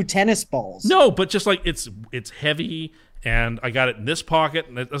 2 tennis balls. No, but just like it's heavy, and I got it in this pocket,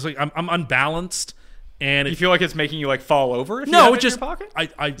 and it's like I'm unbalanced, and you feel like it's making you like fall over. If you no, have it just in your pocket?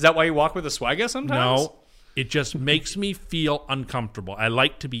 I Is that why you walk with a swagger sometimes? No, it just makes me feel uncomfortable. I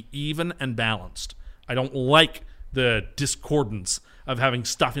like to be even and balanced. I don't like the discordance of having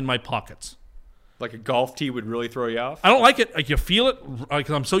stuff in my pockets. Like a golf tee would really throw you off? I don't like it. Like you feel it,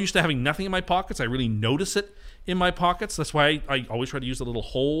 because I'm so used to having nothing in my pockets. I really notice it in my pockets. That's why I always try to use the little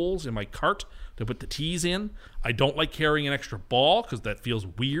holes in my cart to put the tees in. I don't like carrying an extra ball because that feels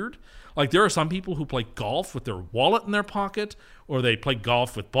weird. Like there are some people who play golf with their wallet in their pocket, or they play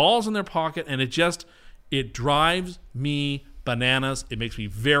golf with balls in their pocket, and it drives me bananas. It makes me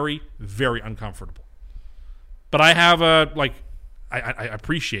very, very uncomfortable. But I have I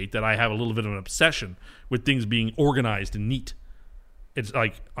appreciate that I have a little bit of an obsession with things being organized and neat. It's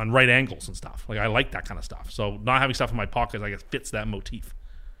like on right angles and stuff. Like I like that kind of stuff. So not having stuff in my pockets, I guess, fits that motif.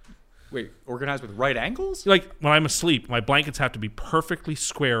 Wait, organized with right angles? Like when I'm asleep, my blankets have to be perfectly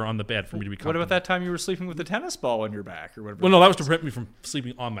square on the bed for me to be comfortable. What about that time you were sleeping with the tennis ball on your back or whatever? Well, no, that was to prevent me from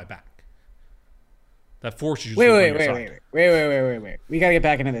sleeping on my back. That forces you to Wait. sleep on your side. Wait. We gotta get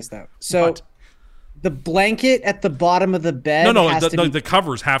back into this though. So What? the blanket at the bottom of the bed The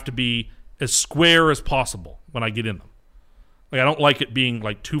covers have to be as square as possible when I get in them. Like I don't like it being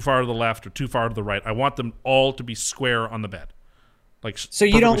like too far to the left or too far to the right. I want them all to be square on the bed. Like So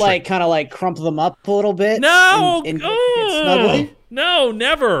you don't perfectly straight. like kind of like crumple them up a little bit? No, and get snuggly? no,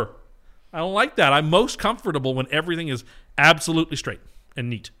 never. I don't like that. I'm most comfortable when everything is absolutely straight and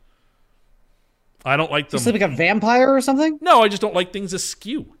neat. I don't like them. You sleep like a vampire or something? No, I just don't like things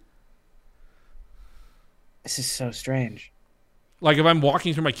askew. This is so strange. Like if I'm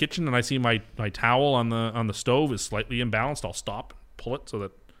walking through my kitchen and I see my towel on the stove is slightly imbalanced, I'll stop, pull it so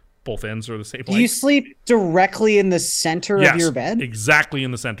that both ends are the same Do you length. sleep directly in the center Yes, of your bed? exactly in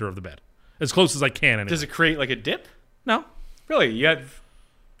the center of the bed, as close as I can. Anyway. Does it create like a dip? No, Really?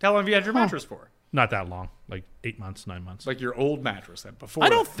 How long have you had your mattress for? not that long, like 8 months, 9 months. Like your old mattress then before? I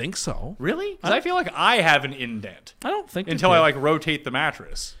don't think so. Really? Because I feel like I have an indent I don't think until it I did. like rotate the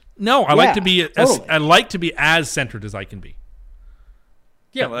mattress. No, I Yeah, like to be totally. I like to be as centered as I can be.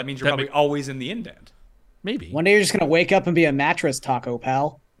 Yeah, well, that means you're that probably ma- always in the indent. Maybe One day you're just gonna wake up and be a mattress taco,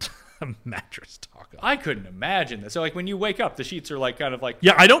 pal. a mattress taco. I couldn't imagine this. So like when you wake up, the sheets are like kind of like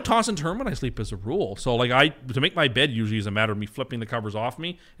Yeah, I don't toss and turn when I sleep as a rule. So like to make my bed usually is a matter of me flipping the covers off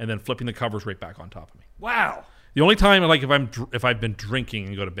me and then flipping the covers right back on top of me. wow. The only time like if I've been drinking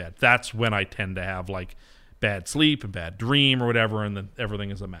and go to bed, that's when I tend to have like bad sleep, a bad dream or whatever, and then everything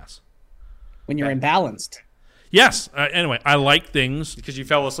is a mess. When you're imbalanced. Yes. Anyway, I like things. Because you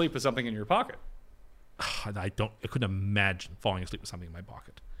fell asleep with something in your pocket. I couldn't imagine falling asleep with something in my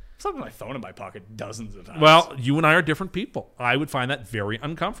pocket. I've slept with my phone in my pocket dozens of times. Well, you and I are different people. I would find that very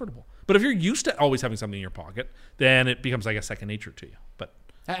uncomfortable. But if you're used to always having something in your pocket, then it becomes like a second nature to you. But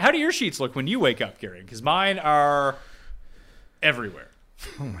how do your sheets look when you wake up, Gary? Because mine are everywhere.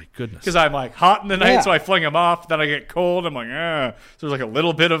 oh my goodness. Because I'm like hot in the night, Yeah. so I fling them off. Then I get cold. I'm like, So there's like a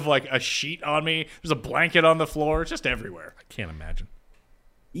little bit of like a sheet on me. There's a blanket on the floor. It's just everywhere. I can't imagine.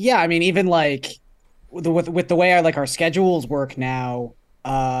 Yeah, I mean, even like with the way our schedules work now,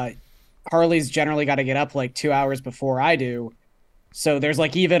 Harley's generally got to get up like 2 hours before I do. So there's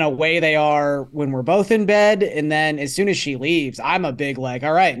like even a way they are when we're both in bed. And then as soon as she leaves, I'm a big like,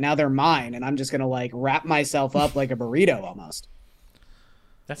 all right, now they're mine. And I'm just going to like wrap myself up like a burrito almost.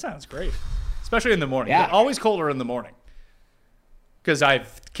 That sounds great. Especially in the morning. Yeah. Always colder in the morning. Because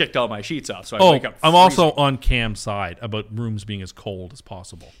I've kicked all my sheets off, so I wake up I'm freezing. also on Cam's side about rooms being as cold as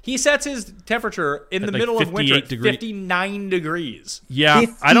possible. He sets his temperature in the like middle of winter at 58 59 degrees. Yeah,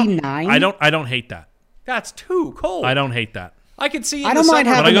 59? I don't hate that. That's too cold. I don't hate that. I could see in I the don't mind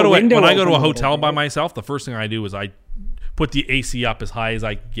summer. having When I the go window to a open a hotel little by bit. myself, the first thing I do is I put the AC up as high as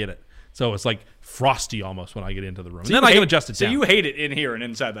I can get it. So it's like frosty almost when I get into the room. And then I can adjust it So down. you hate it in here and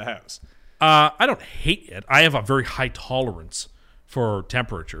inside the house. I don't hate it. I have a very high tolerance for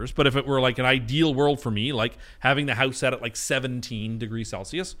temperatures. But if it were like an ideal world for me, like having the house set at like 17 degrees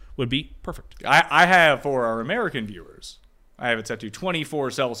Celsius would be perfect. I have, for our American viewers, I have it set to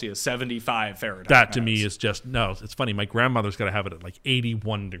 24 Celsius, 75 Fahrenheit. That to me is just, no, it's funny. My grandmother's got to have it at like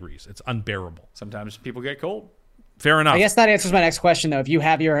 81 degrees. It's unbearable. Sometimes people get cold. Fair enough. I guess that answers my next question though. If you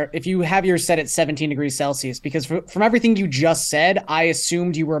have your set at 17 degrees Celsius, because from everything you just said, I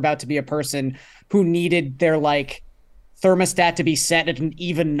assumed you were about to be a person who needed their like thermostat to be set at an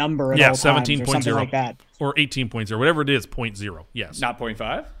even number at all times, or 17.0 something like that. or 18.0, whatever it is, 0.0. Yes. Not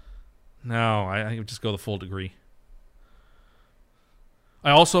 0.5? No, I would just go the full degree.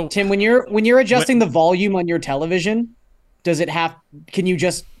 I also Tim, when you're adjusting the volume on your television, can you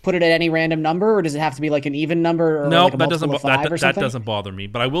just put it at any random number, or does it have to be like an even number or no, like a that doesn't multiple of 5 or that something? doesn't bother me.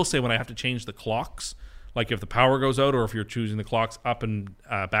 But I will say when I have to change the clocks, like if the power goes out or if you're choosing the clocks up and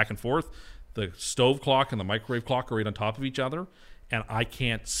back and forth, the stove clock and the microwave clock are right on top of each other, and I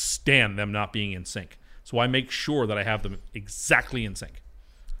can't stand them not being in sync. So I make sure that I have them exactly in sync.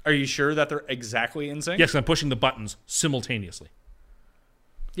 Are you sure that they're exactly in sync? Yes, I'm pushing the buttons simultaneously.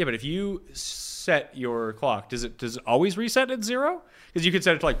 Yeah, but if you set your clock, does it always reset at 0? Because you could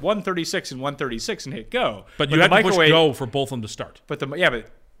set it to like 136 and 136 and hit go. But you have to push go for both of them to start. But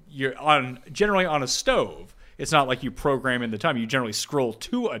you're generally on a stove. It's not like you program in the time. You generally scroll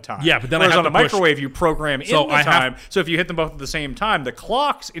to a time. Yeah, but then whereas I have on to a push. microwave, you program in So the I have- time. So if you hit them both at the same time, the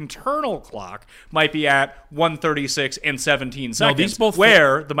clock's internal clock might be at 136 and 17 seconds. these both-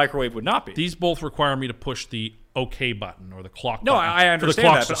 where the microwave would not be. These both require me to push the OK button or the clock No, button. I for the understand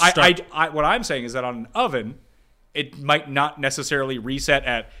clocks that, to but start. I what I'm saying is that on an oven, it might not necessarily reset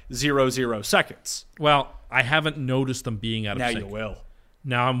at 00 seconds. Well, I haven't noticed them being out of Now sync. you will.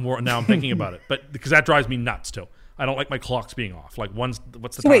 Now I'm thinking about it, but because that drives me nuts too. I don't like my clocks being off. Like what's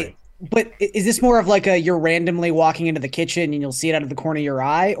the So time? wait, but is this more of like you're randomly walking into the kitchen and you'll see it out of the corner of your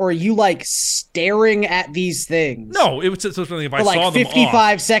eye, or are you like staring at these things? No, it was something if I For like saw them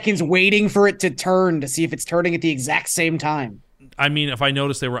 55 off. seconds waiting for it to turn to see if it's turning at the exact same time. I mean, if I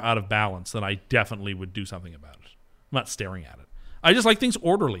noticed they were out of balance, then I definitely would do something about it. I'm not staring at it. I just like things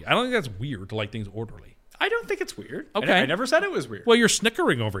orderly. I don't think that's weird to like things orderly. I don't think it's weird. Okay. I never said it was weird. Well, you're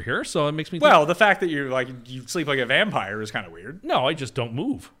snickering over here, so it makes me think. Well, the fact that you sleep like a vampire is kind of weird. No, I just don't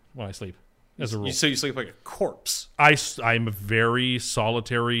move when I sleep, as a rule. So you sleep like a corpse. I'm a very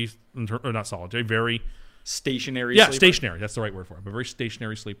solitary, or not solitary, very... Stationary Yeah, sleeper? stationary. That's the right word for it. I'm a very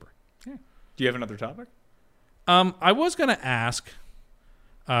stationary sleeper. Do you have another topic? I was going to ask,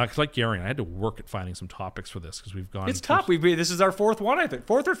 because like Gary, I had to work at finding some topics for this because we've gone... It's tough. This is our fourth one, I think.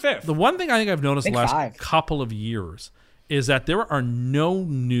 Fourth or fifth. The one thing I think I've noticed the last 5. couple of years is that there are no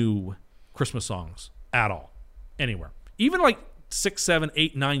new Christmas songs at all, anywhere. Even like 6, 7,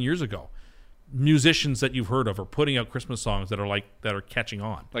 8, 9 years ago, musicians that you've heard of are putting out Christmas songs that are catching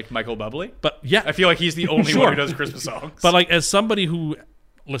on. Like Michael Bublé? But yeah, I feel like he's the only Sure. one who does Christmas songs. But like as somebody who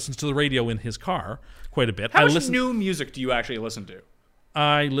listens to the radio in his car quite a bit, How much new music do you actually listen to?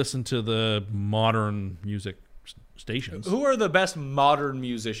 I listen to the modern music stations. Who are the best modern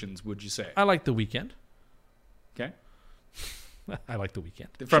musicians, would you say? I like The Weeknd. Okay. I like The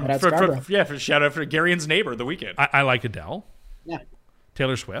Weeknd. Shout out for Gary's neighbor, The Weeknd. I like Adele. Yeah.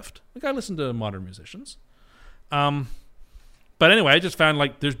 Taylor Swift. Like I listen to modern musicians. But anyway, I just found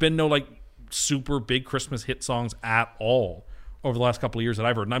like there's been no like super big Christmas hit songs at all over the last couple of years that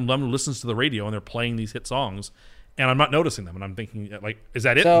I've heard. And I'm listening to the radio and they're playing these hit songs, and I'm not noticing them. And I'm thinking, like, is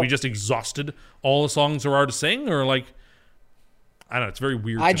that it? So- we just exhausted all the songs there are to sing, or like, I don't know. It's very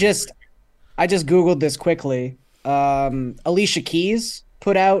weird. I to me. just Googled this quickly. Alicia Keys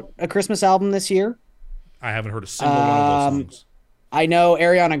put out a Christmas album this year. I haven't heard a single one of those songs. I know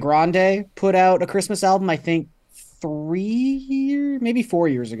Ariana Grande put out a Christmas album, I think maybe 4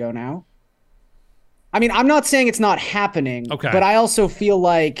 years ago now. I mean, I'm not saying it's not happening, but I also feel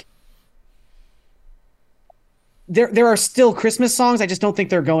like there are still Christmas songs. I just don't think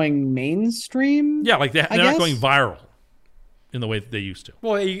they're going mainstream. Yeah, like they're not going viral in the way that they used to.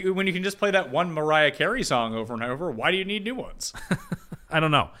 Well, when you can just play that one Mariah Carey song over and over, why do you need new ones? I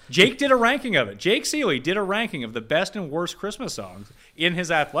don't know. Jake did a ranking of it. Jake Seeley did a ranking of the best and worst Christmas songs in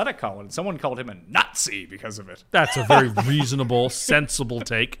his Athletic column, and someone called him a Nazi because of it. That's a very reasonable, sensible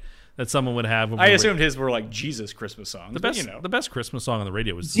take that someone would have. I assumed his were like Jesus Christmas songs. The best Christmas song on the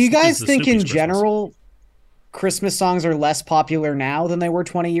radio is. Do you guys is the think in Snoopy's general Christmas songs are less popular now than they were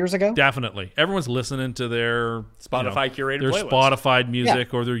 20 years ago? Definitely. Everyone's listening to their Spotify curated their playlist. Spotify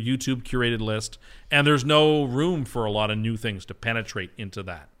music or their YouTube curated list, and there's no room for a lot of new things to penetrate into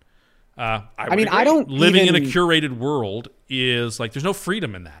that. I don't living in a curated world is like there's no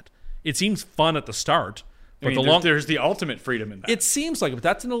freedom in that. It seems fun at the start, but there's the ultimate freedom in that. It seems like,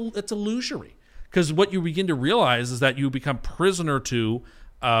 but it's illusory, because what you begin to realize is that you become prisoner to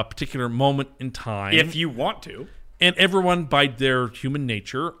a particular moment in time if you want to. And everyone, by their human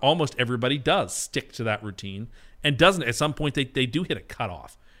nature, almost everybody does stick to that routine, and doesn't. At some point, they do hit a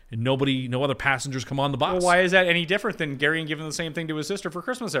cutoff, and no other passengers come on the bus. Well, why is that any different than Gary giving the same thing to his sister for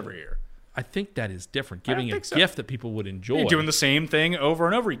Christmas every year? I think that is different. Giving a gift that people would enjoy. You're doing the same thing over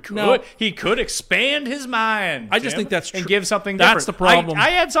and over. He could expand his mind. I just think that's true. And give something That's different. the problem.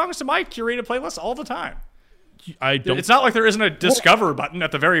 I add songs to my curated playlist all the time. It's not like there isn't a discover button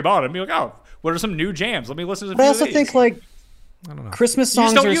at the very bottom. Be like, oh, what are some new jams? Let me listen to. But I also think like I don't know. Christmas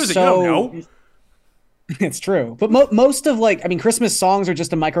songs you just don't are use so. It. You don't know. It's true, but most of Christmas songs are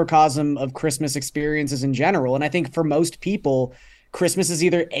just a microcosm of Christmas experiences in general, and I think for most people, Christmas is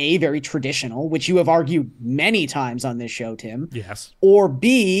either A, very traditional, which you have argued many times on this show, Tim. Yes. Or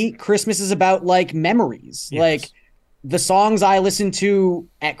B, Christmas is about like memories. Yes. Like the songs I listen to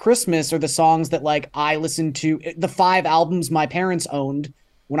at Christmas are the songs that like I listened to, the 5 albums my parents owned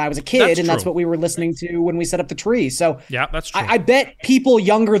when I was a kid, that's what we were listening to when we set up the tree. So yeah, that's true. I bet people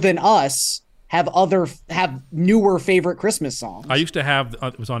younger than us have newer favorite Christmas songs. I used to have,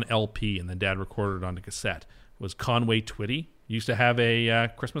 it was on LP, and then Dad recorded it on a cassette. It was Conway Twitty. Used to have a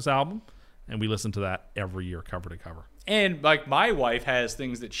Christmas album, and we listened to that every year, cover to cover. And like my wife has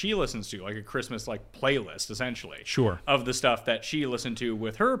things that she listens to, like a Christmas like playlist, essentially. Sure. Of the stuff that she listened to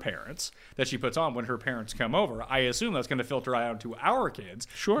with her parents that she puts on when her parents come over. I assume that's going to filter out to our kids.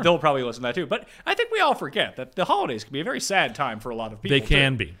 Sure. They'll probably listen to that too. But I think we all forget that the holidays can be a very sad time for a lot of people. They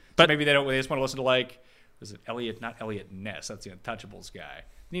can be. But maybe they just want to listen to like, is it not Elliot Ness? That's the Untouchables guy.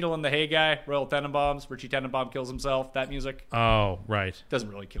 Needle in the Hay guy, Royal Tenenbaums, Richie Tenenbaum kills himself, that music. Oh, right. Doesn't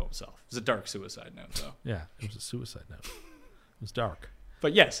really kill himself. It's a dark suicide note, though. Yeah, it was a suicide note. It was dark.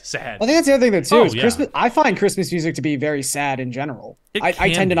 But yes, sad. I think that's the other thing, though, too. Is yeah. Christmas. I find Christmas music to be very sad in general. I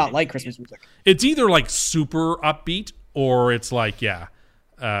tend to not like Christmas music. It's either like super upbeat or it's like,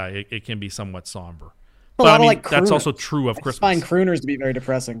 it can be somewhat somber. A lot of, like, that's crooners. Also true of Christmas. I find crooners to be very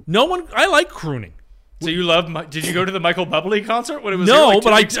depressing. I like crooning. So you love? Did you go to the Michael Bublé concert when it was? No, here, like, 2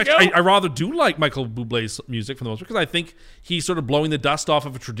 but weeks ago? I rather do like Michael Bublé's music for the most part, because I think he's sort of blowing the dust off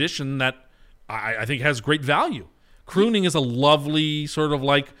of a tradition that I think has great value. Crooning is a lovely sort of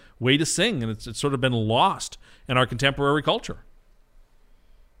like way to sing, and it's sort of been lost in our contemporary culture.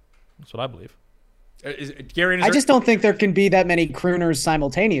 That's what I believe. Gary, I just don't think there can be that many crooners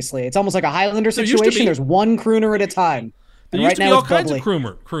simultaneously. It's almost like a Highlander There used to situation. be. There's one crooner at a time. There And used right to be now all it's kinds Bubbly.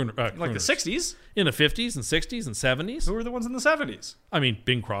 of crooners. like the 60s. In the 50s and 60s and 70s. Who were the ones in the 70s? I mean,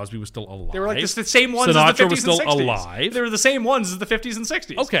 Bing Crosby was still alive. They were like the same ones Sinatra as the 50s was still and 60s. alive. They were the same ones as the 50s and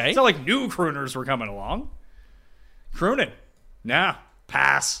 60s. Okay. It's not like new crooners were coming along. Crooning. Nah.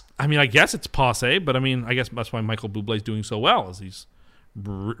 Pass. I mean, I guess it's passe, but I mean, I guess that's why Michael Bublé's doing so well, is he's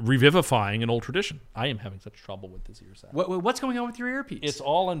revivifying an old tradition. I am having such trouble with this ear sound. What's going on with your earpiece? It's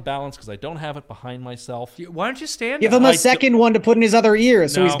all in balance because I don't have it behind myself. Why don't you stand Give up? him a second one to put in his other ear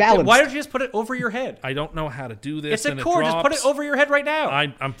so No. he's balanced. Why don't you just put it over your head? I don't know how to do this. It's a and cord. It Just put it drops. over your head right now.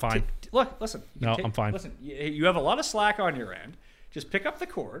 I'm fine. Look, listen. You No, can I'm fine. Listen, you have a lot of slack on your end. Just pick up the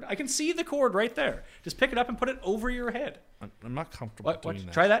cord. I can see the cord right there. Just pick it up and put it over your head. I'm not comfortable doing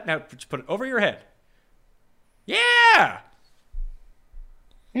that. Try that now. Just put it over your head. Yeah.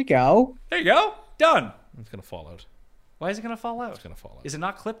 There you go. There you go. Done. It's gonna fall out. Why is it going to fall out? It's gonna fall out. Is it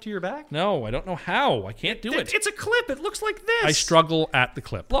not clipped to your back? No, I don't know how. I can't do it. It's a clip. It looks like this. I struggle at the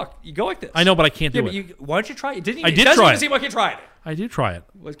clip. Look, you go like this. I know, but I can't do but it. why don't you try it? I did try it. seem like you tried it. I do try it.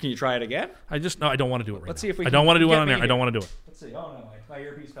 Can you try it again? I don't want to do it right Let's now. see if we I don't can want to do it get on me there. I here. don't want to do it. Let's see. Oh, no, my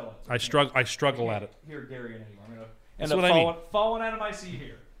earpiece fell out. I struggle at it. Here, Gary and Eddie. I'm going to That's end what up I mean. falling out of my seat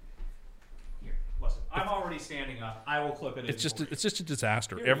here. Here, listen. I'm already standing up. I will clip it in. It's just for you. it's just a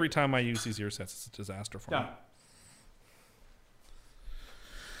disaster. Here. Every time I use these ear sets, it's a disaster for Done. me.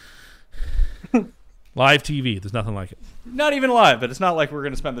 Live TV, there's nothing like it. Not even live, but it's not like we're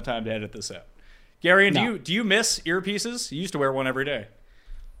going to spend the time to edit this out. Gary, No. do you miss earpieces? You used to wear one every day.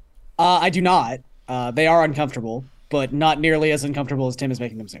 I do not. They are uncomfortable, but not nearly as uncomfortable as Tim is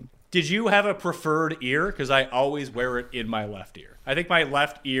making them seem. Did you have a preferred ear? Because I always wear it in my left ear. I think my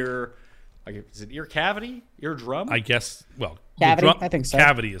left ear, like, is it ear cavity, eardrum? I guess. Well, Cavity? I think so.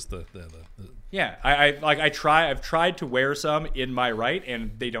 Cavity is the Yeah, I've tried to wear some in my right,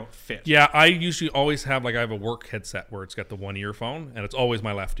 and they don't fit. Yeah, I usually always have I have a work headset where it's got the one earphone, and it's always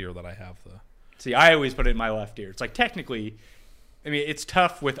my left ear that I have the. See, I always put it in my left ear. It's like technically, I mean, it's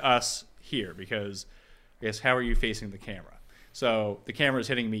tough with us here because, I guess, how are you facing the camera? So the camera is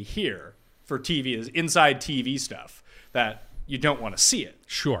hitting me here for TV, is inside TV stuff that you don't want to see it.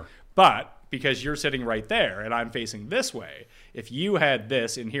 Sure. But because you're sitting right there and I'm facing this way, if you had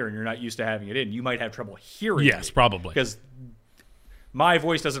this in here and you're not used to having it in, you might have trouble hearing Yes, me. probably. Because my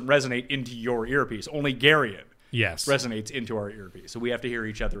voice doesn't resonate into your earpiece. Only Garion Yes. resonates into our earpiece. So we have to hear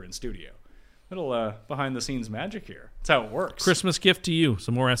each other in studio. Little behind-the-scenes magic here. That's how it works. Christmas gift to you,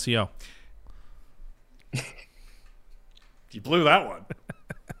 some more SEO. You blew that one.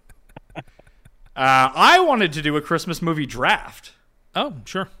 I wanted to do a Christmas movie draft, Oh,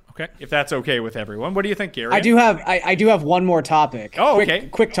 sure. Okay. if that's okay with everyone. What do you think, Gary? I do have one more topic. Oh, quick, okay.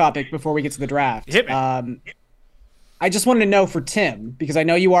 Quick topic before we get to the draft. Hit me. I just wanted to know for Tim, because I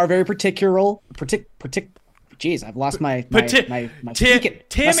know you are very particular. Jeez, I've lost my speaking.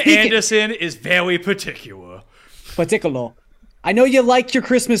 Tim Anderson is very particular. Particular. I know you like your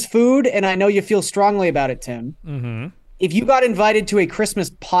Christmas food, and I know you feel strongly about it, Tim. Mm-hmm. If you got invited to a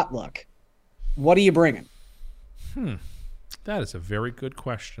Christmas potluck, what are you bringing? That is a very good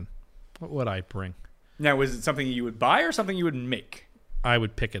question. What would I bring? Now, was it something you would buy or something you would make? I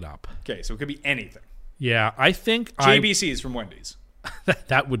would pick it up. Okay, so it could be anything. Yeah, I think JBC's from Wendy's.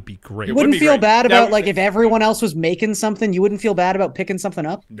 that would be great. You would wouldn't be feel great. bad That about, would- if everyone else was making something, you wouldn't feel bad about picking something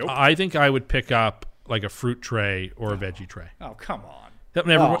up? Nope. I think I would pick up like a fruit tray or a veggie tray. Oh, come on. That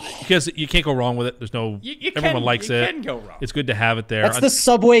never, because you can't go wrong with it. There's no everyone likes you it. can go wrong. It's good to have it there. That's the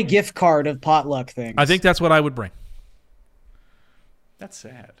Subway gift card of potluck things. I think that's what I would bring. That's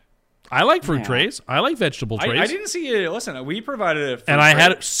sad. I like fruit trays. I like vegetable trays. I didn't see it. Listen, we provided a fruit and I tray.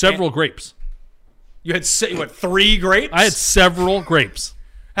 had several grapes. You had 3 grapes? I had several grapes.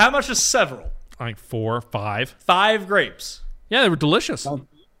 How much is several? Like 4 or 5. 5 grapes. Yeah, they were delicious.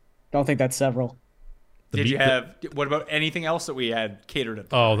 Don't think that's several. Did you have? What about anything else that we had catered at?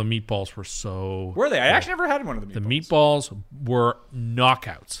 Oh, the meatballs were so. Were they? I actually never had one of the meatballs. The meatballs were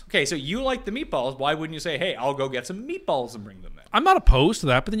knockouts. Okay, so you like the meatballs. Why wouldn't you say, "Hey, I'll go get some meatballs and bring them in"? I'm not opposed to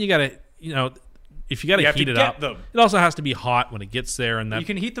that, but then you got to, if you got You to have heat to it get up, them. it also has to be hot when it gets there, and that You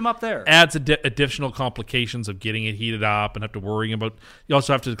can heat them up there. adds additional complications of getting it heated up and have to worry about. You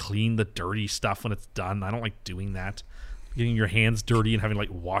also have to clean the dirty stuff when it's done. I don't like doing that. Getting your hands dirty and having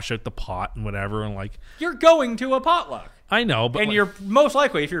to wash out the pot and whatever, and You're going to a potluck. I know, but And you're most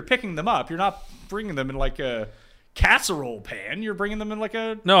likely, if you're picking them up, you're not bringing them in a casserole pan. You're bringing them in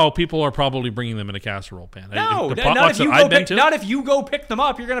a... No, people are probably bringing them in a casserole pan. No, the not potlucks if you that I've go been pick, to, not if you go pick them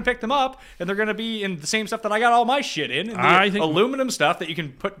up. You're going to pick them up, and they're going to be in the same stuff that I got all my shit in. The I think- aluminum stuff that you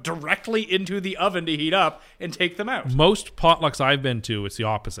can put directly into the oven to heat up and take them out. most potlucks I've been to, it's the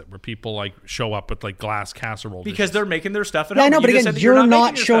opposite, where people show up with glass casserole Because dishes. they're making their stuff at Yeah, I home. know, You but just again, said that you're not not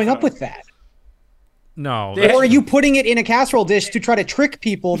making your showing stuff up at with that. No, Yeah. Or are you putting it in a casserole dish to try to trick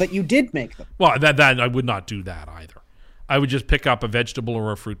people that you did make them? well, that I would not do that either. I would just pick up a vegetable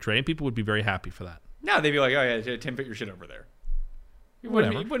or a fruit tray, and people would be very happy for that. No, they'd be like, "Oh yeah, Tim, put your shit over there." You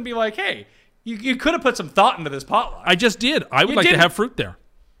Whatever. wouldn't be like, "Hey, you could have put some thought into this potluck." I just did. I would You like to didn't. have fruit there,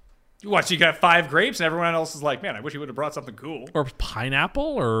 What? So you got 5 grapes, and everyone else is like, "Man, I wish you would have brought something cool." or pineapple,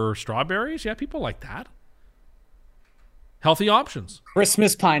 or strawberries. Yeah, people like that. Healthy options.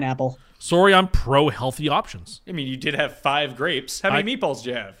 Christmas pineapple. Sorry, I'm pro healthy options. I mean, you did have 5 grapes. How many meatballs did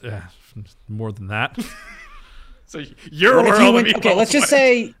you have? More than that. So you're What if where you all the went- meatballs okay, let's just went.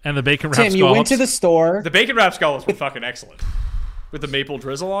 say, And the bacon wrap Tim, you went scallops. to the store. The bacon wrap scallops were fucking excellent. with the maple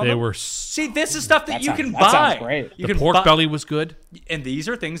drizzle on They them. were. See, this is stuff that you can that buy. sounds great. You The can pork buy- belly was good. and these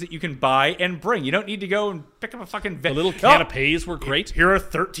are things that you can buy and bring. You don't need to go and pick up a fucking. The little canapes were great. Here are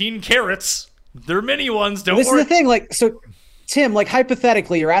 13 carrots. They're mini ones. Don't This worry. is the thing, like, so Tim, like,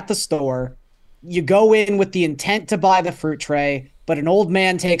 hypothetically, you're at the store, you go in with the intent to buy the fruit tray, but an old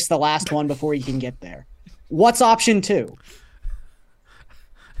man takes the last one before you can get there. What's option 2?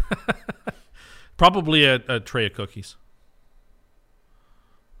 Probably a tray of cookies.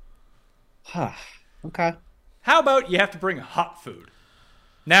 Okay. How about you have to bring hot food?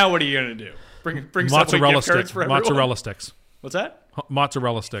 Now what are you gonna do? Bring Subway Mozzarella gift cards sticks. for everyone? Mozzarella sticks. What's that?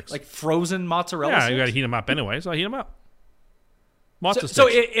 Mozzarella sticks. Like frozen mozzarella yeah, sticks? you got to heat them up anyway, so I heat them up. Mozza sticks. So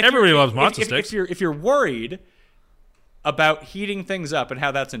if Everybody you're- loves mozza if sticks. If you're worried about heating things up and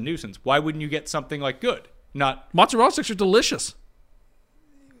how that's a nuisance, why wouldn't you get something like good? Not Mozzarella sticks are delicious.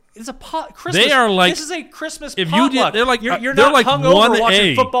 it's a pot Christmas. They are like- this is a Christmas if you did- potluck. they're like- you're they're not like hungover 1A.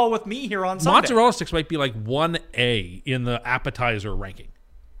 watching football with me here on Sunday. Mozzarella sticks might be like 1A in the appetizer ranking.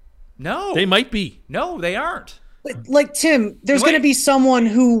 No, They might be. No, they aren't. Like, Tim, there's Wait. going to be someone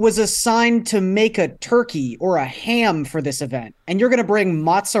who was assigned to make a turkey or a ham for this event, and you're going to bring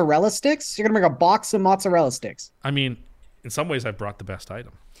mozzarella sticks? You're going to bring a box of mozzarella sticks. I mean, in some ways, I brought the best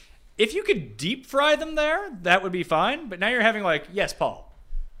item. If you could deep fry them there, that would be fine. But now you're having like, yes, Paul.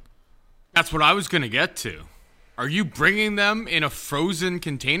 That's what I was going to get to. Are you bringing them in a frozen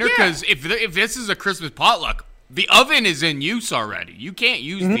container? Yeah. Because if this is a Christmas potluck, the oven is in use already. You can't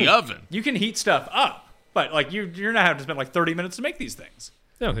use the oven. You can heat stuff up, but like you're not having to spend like 30 minutes to make these things.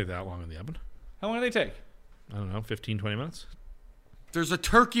 They don't take that long in the oven. How long do they take? I don't know, 15, 20 minutes. There's a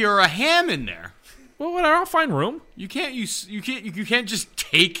turkey or a ham in there. Well, whatever. I'll find room. You can't just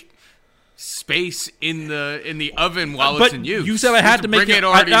take space in the oven while But it's in use. you said I had to make bring it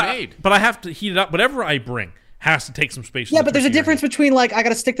already made. But I have to heat it up. Whatever I bring has to take some space. Yeah, but there's a difference between, like, I got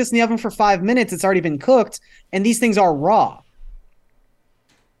to stick this in the oven for 5 minutes, it's already been cooked, and these things are raw.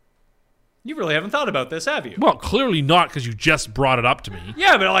 You really haven't thought about this, have you? Well, clearly not, because you just brought it up to me.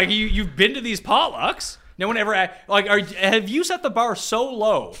 Yeah, but like you've been to these potlucks. No one ever have you set the bar so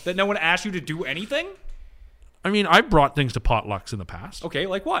low that no one asked you to do anything? I mean, I brought things to potlucks in the past. Okay,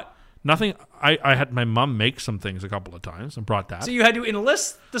 like what? Nothing. I had my mom make some things a couple of times and brought that. So you had to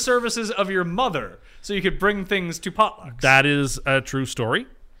enlist the services of your mother so you could bring things to potlucks. That is a true story.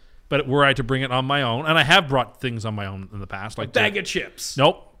 But were I to bring it on my own, and I have brought things on my own in the past, like bag of chips.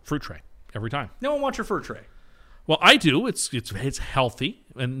 Nope, fruit tray every time. No one wants your fruit tray. Well, I do. It's healthy,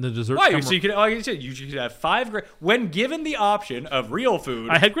 and the desserts. Why? come So you could, like you said, you could have 5 grapes. When given the option of real food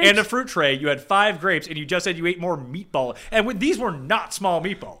I had grapes. and a fruit tray, you had 5 grapes, and you just said you ate more meatball. And these were not small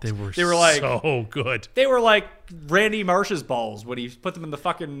meatballs. They were like so good. They were like Randy Marsh's balls when he put them in the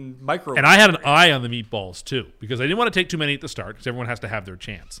fucking microwave. And I had an eye on the meatballs too, because I didn't want to take too many at the start, because everyone has to have their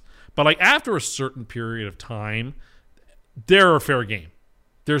chance. But like after a certain period of time, they're a fair game.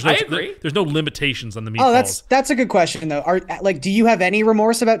 There's no, I agree. There's no limitations on the meatballs. Oh, that's a good question though. Do you have any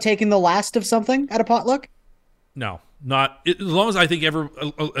remorse about taking the last of something at a potluck? No, not as long as I think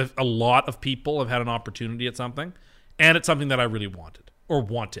a lot of people have had an opportunity at something, and it's something that I really wanted.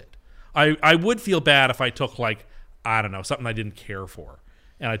 I would feel bad if I took, like, I don't know, something I didn't care for,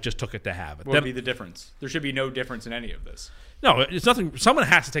 and I just took it to have it. What would be the difference? There should be no difference in any of this. No, it's nothing. Someone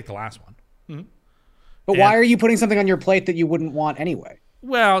has to take the last one. Mm-hmm. But why are you putting something on your plate that you wouldn't want anyway?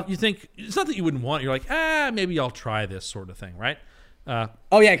 Well, you think it's not that you wouldn't want. You're like, maybe I'll try this sort of thing, right?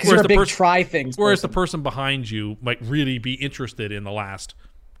 Oh yeah, because you're a big try things. Whereas the person behind you might really be interested in the last,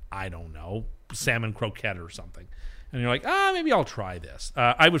 I don't know, salmon croquette or something, and you're like, maybe I'll try this.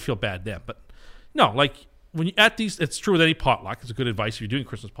 I would feel bad then, but no, like when you at these, it's true with any potluck. It's a good advice if you're doing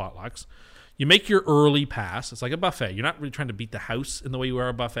Christmas potlucks. You make your early pass. It's like a buffet. You're not really trying to beat the house in the way you are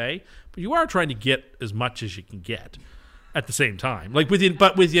a buffet, but you are trying to get as much as you can get at the same time. Like within.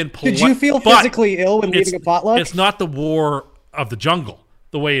 Did you feel physically ill when leaving a potluck? It's not the war of the jungle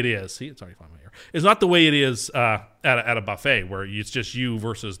the way it is. See, it's already flying my ear. It's not the way it is at a buffet where it's just you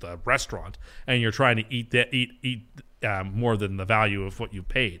versus the restaurant, and you're trying to eat more than the value of what you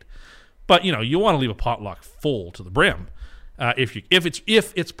paid. But you want to leave a potluck full to the brim. If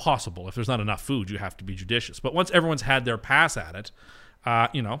it's possible. If there's not enough food, you have to be judicious. But once everyone's had their pass at it,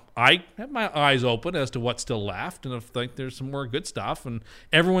 I have my eyes open as to what's still left, and if there's some more good stuff, and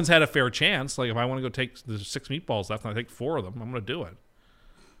everyone's had a fair chance. Like if I want to go there's 6 meatballs left, and I take 4 of them, I'm going to do it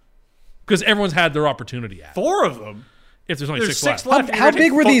because everyone's had their opportunity at 4 of them. If there's only 6 left, how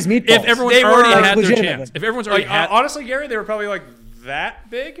big were these meatballs? If everyone's already had their legitimately. chance, if everyone's already had, honestly, Gary, they were probably like that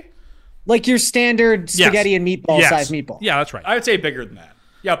big. Like your standard spaghetti and meatball size meatball. Yeah, that's right. I would say bigger than that.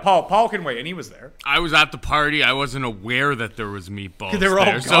 Yeah, Paul can wait, and he was there. I was at the party. I wasn't aware that there was meatballs. They were all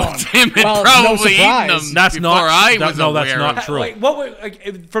there, gone. So Tim had Well, no probably eaten surprise. them That's before not- I that- was no, that's aware. not true. Wait,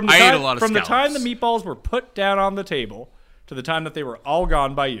 from the I ate time, a lot of from the time scallops. the meatballs were put down on the table to the time that they were all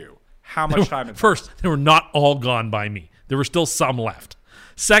gone by you, how much time? had First, they were not all gone by me. There were still some left.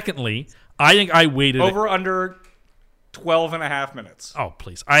 Secondly, I think I waited over under 12 and a half minutes. Oh,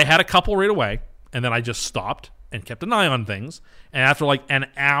 please. I had a couple right away, and then I just stopped and kept an eye on things. And after like an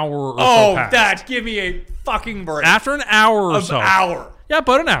hour or so passed, Dad, give me a fucking break. after an hour or An so. hour. Yeah,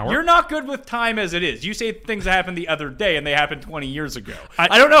 about an hour. You're not good with time as it is. You say things that happened the other day and they happened 20 years ago. I-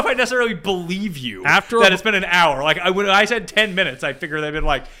 I don't know if I necessarily believe you After that a- it's been an hour. Like when I said 10 minutes, I figured they'd been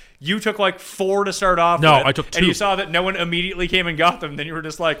like, you took like 4 to start off No, with, I took and 2. you saw that no one immediately came and got them. Then you were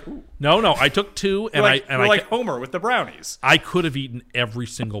just like, ooh. No, I took 2, and You're like Homer with the brownies. I could have eaten every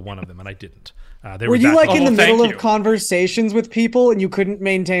single one of them, and I didn't. They Were you that like good. in the Oh, thank middle you. of conversations with people and you couldn't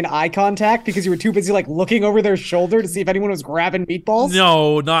maintain eye contact because you were too busy like looking over their shoulder to see if anyone was grabbing meatballs?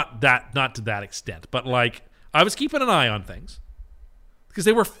 No, not to that extent. But like, I was keeping an eye on things because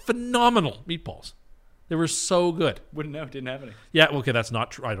they were phenomenal meatballs. They were so good. Wouldn't know. Didn't have any. Yeah, okay, that's not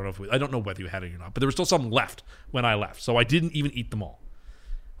true. I don't know whether you had it or not, but there was still some left when I left, so I didn't even eat them all.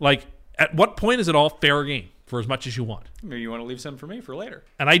 Like, at what point is it all fair game for as much as you want? Maybe you want to leave some for me for later.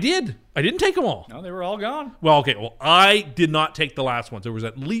 And I did. I didn't take them all. No, they were all gone. Well, okay. Well, I did not take the last ones. There was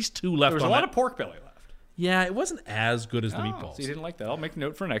at least 2 left. There was a on lot that. of pork belly left. Yeah, it wasn't as good as the Oh, meatballs. so you didn't like that. I'll make a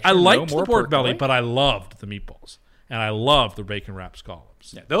note for next I year. No liked more the pork belly, but I loved the meatballs, and I loved the bacon wrapped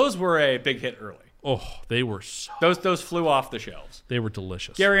scallops. Yeah, those were a big hit early. Oh, they were so. Those flew off the shelves. They were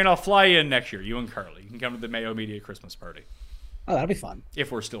delicious. Gary and I'll fly you in next year. You and Carly. You can come to the Mayo Media Christmas party Oh, that'll be fun.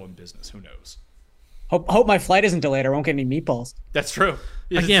 if we're still in business. Who knows? Hope my flight isn't delayed. I won't get any meatballs. That's true.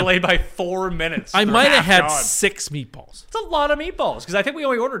 It's Again, delayed by 4 minutes. I They're might have half had gone. 6 meatballs. It's a lot of meatballs because I think we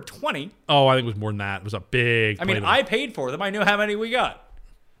only ordered 20. Oh, I think it was more than that. It was a big. I plate mean, of them. I paid for them. I know how many we got.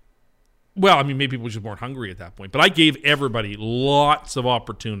 Well, I mean, maybe people just weren't hungry at that point. But I gave everybody lots of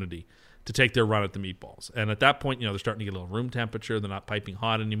opportunity to take their run at the meatballs. And at that point, they're starting to get a little room temperature. They're not piping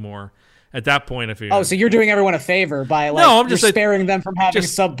hot anymore. At that point, I figured. Oh, so you're doing everyone a favor by like No, I'm just you're saying- sparing them from having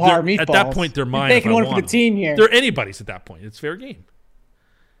just- subpar they're- meatballs. At that point, they're You're mine. taking if I one for the want them. team here. They're anybody's at that point. It's fair game.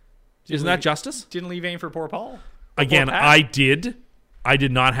 Isn't that justice? Didn't leave any for poor Paul. Again, Pat? I did. I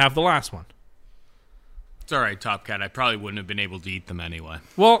did not have the last one. It's all right, Top Cat. I probably wouldn't have been able to eat them anyway.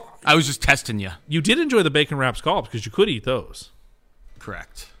 Well, I was just testing you. you did enjoy the bacon wrapped scallops because you could eat those.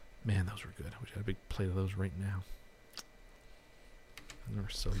 Correct. Man, those were good. I wish I had a big plate of those right now. They were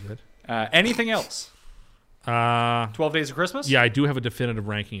so good. Anything else? 12 Days of Christmas? Yeah, I do have a definitive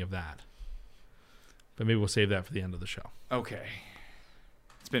ranking of that. But maybe we'll save that for the end of the show. Okay.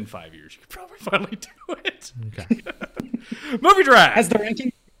 It's been 5 years. You could probably finally do it. Okay. Movie draft. Has the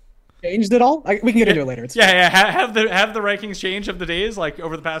ranking changed at all? We can get into it later. It's fine. Yeah. Have the rankings changed of the days like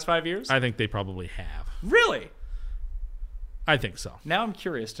over the past 5 years? I think they probably have. Really? I think so. Now I'm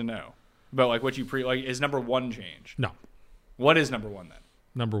curious to know about like what you is number 1 changed? No. What is number 1 then?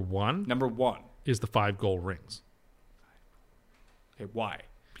 Number 1 Number 1. is the 5 gold rings. Okay, why?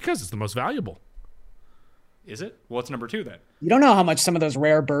 Because it's the most valuable. Is it? What's number 2 then? You don't know how much some of those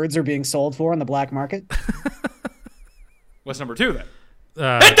rare birds are being sold for on the black market. What's number 2 then?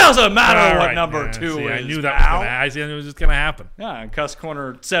 Uh, It doesn't matter all what right, number man. 2 See, is. I knew that pal. was gonna, I knew it was just going to happen. Yeah, in Cuss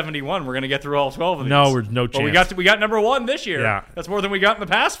Corner 71, we're gonna get through all 12 of these. No, we're no But we chance. got number 1 this year. Yeah. That's more than we got in the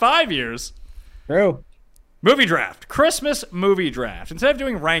past 5 years. True. Movie draft. Christmas movie draft. Instead of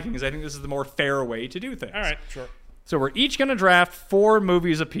doing rankings, I think this is the more fair way to do things. All right, sure. So we're each going to draft 4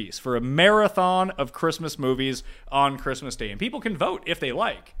 movies apiece for a marathon of Christmas movies on Christmas Day. And people can vote if they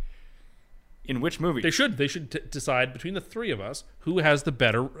like in which movie. They should decide between the 3 of us who has the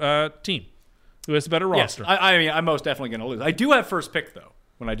better team, who has the better Yes, roster. I mean, I'm most definitely going to lose. I do have first pick, though,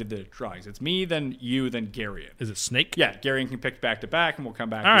 when I did the drawings. It's me, then you, then Garion. Is it Snake? Yeah, Garion can pick back to back, and we'll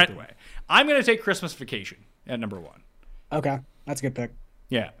come back All either right. way. I'm going to take Christmas Vacation at number 1. Okay, that's a good pick.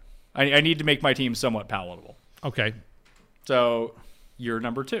 Yeah. I need to make my team somewhat palatable. Okay, So you're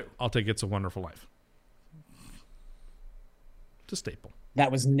number 2. I'll take It's a Wonderful Life. It's a staple.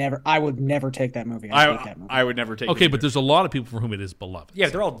 That was never. I would never take that movie. I hate that movie. I would never take it Okay, either. but there's a lot of people for whom it is beloved. Yeah,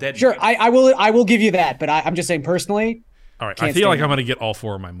 they're all dead. Sure, now. I will. I will give you that, but I'm just saying personally. All right, I Can't feel like stand I'm it. going to get all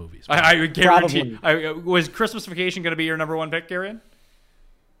 4 of my movies. I would guarantee. Probably. Was Christmas Vacation going to be your number 1 pick, Garion?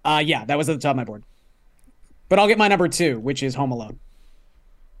 Yeah, that was at the top of my board. But I'll get my number 2, which is Home Alone.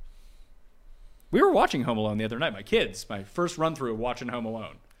 We were watching Home Alone the other night. My kids, my first run through of watching Home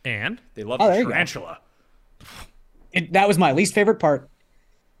Alone. And They loved Oh, the there you go. tarantula. That was my least favorite part.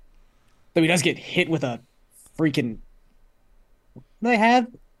 Though he does get hit with a freaking they had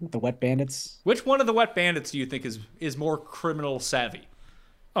with the Wet Bandits. Which one of the Wet Bandits do you think is more criminal savvy?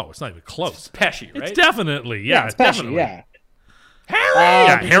 Oh, it's not even close. It's Pesci, right? It's definitely, yeah, it's Pesci, definitely. yeah. Harry!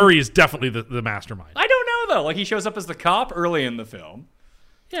 Yeah, Harry is definitely the mastermind. I don't know, though. Like, he shows up as the cop early in the film.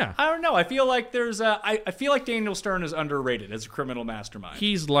 Yeah. I don't know. I feel like I feel like Daniel Stern is underrated as a criminal mastermind.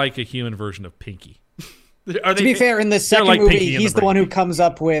 He's like a human version of Pinky. Are To be fair, in the second like movie, Pinky and he's the the one Brain. who comes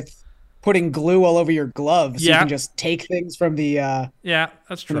up with putting glue all over your gloves so you Yeah. can just take things from the Yeah,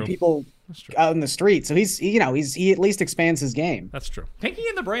 that's from true. the people out in the street. So he at least expands his game. That's true. Pinky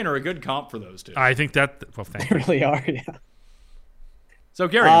and the Brain are a good comp for those two. I think that. Well, thank They you. really are. Yeah. So,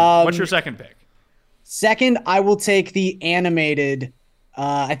 Gary, what's your second pick? Second, I will take the animated.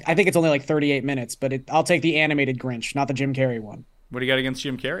 I think it's only like 38 minutes, but I'll take the animated Grinch, not the Jim Carrey one. What do you got against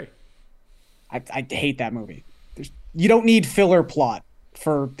Jim Carrey? I hate that movie. You don't need filler plot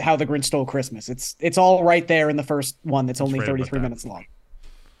for How the Grinch Stole Christmas. It's all right there in the first one. That's only right about 33 that. minutes long.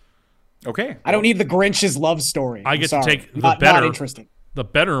 Okay. I don't need the Grinch's love story. I I'm get sorry. to take the Not better, interesting. the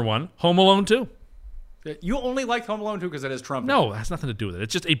better one, Home Alone 2. You only liked Home Alone 2 because it has Trump. No, it has nothing to do with it.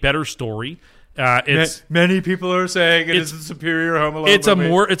 It's just a better story. It's Many people are saying it it's- is a superior Home Alone it's movie.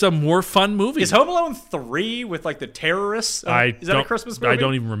 a more fun movie. Is Home Alone 3 with like the terrorists? Is that a Christmas movie? I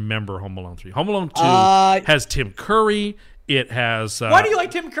don't even remember Home Alone 3. Home Alone 2 has Tim Curry. It has. Why do you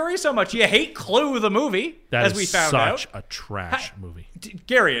like Tim Curry so much? You hate Clue, the movie, that as is we found such out. a trash movie.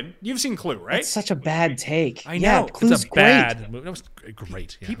 Garion, you've seen Clue, right? That's such a bad take. I Yeah, know. Clue's It's a great. bad movie. That was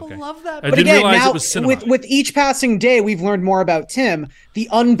great. Yeah, People okay. love that. I But didn't again, realize now it was cinema. with each passing day, we've learned more about Tim. The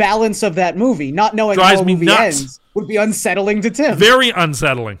unbalance of that movie, not knowing Drives how a me movie nuts. ends, would be unsettling to Tim. Very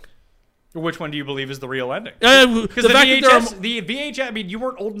unsettling. Which one do you believe is the real ending? The Because the fact that there are VHS, the VHS, I mean, you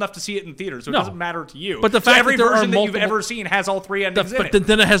weren't old enough to see it in theaters, so it No. doesn't matter to you. But the So fact every that there are version that you've multiple- ever seen has all three endings in But it.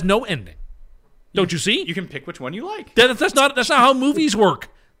 then it has no ending. Don't you see? You can pick which one you like. That's not how movies work.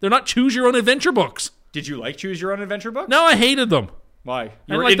 They're not choose your own adventure books. Did you like Choose Your Own Adventure books? No, I hated them. Why?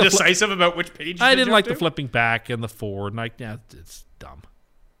 You I were like the indecisive about which page I to didn't jump like to? the flipping back and the forward. And like, yeah, it's dumb.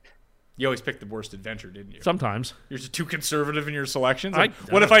 You always picked the worst adventure, didn't you? Sometimes. You're just too conservative in your selections. I Like,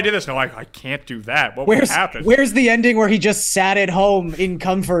 what if I did this? No, I can't do that. What would happen? Where's the ending where he just sat at home in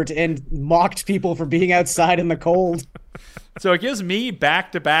comfort and mocked people for being outside in the cold? So it gives me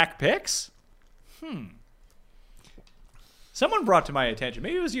back-to-back picks? Someone brought to my attention,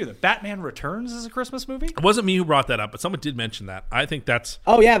 maybe it was you, that Batman Returns is a Christmas movie? It wasn't me who brought that up, but someone did mention that. I think that's.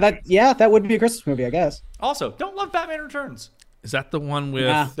 Oh yeah, that would be a Christmas movie, I guess. Also, don't love Batman Returns. Is that the one with.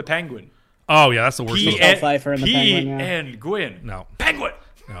 Nah. The Penguin. Oh, yeah, that's the worst one. Michelle Pfeiffer and the Penguin, yeah. and Gwyn. No. Penguin!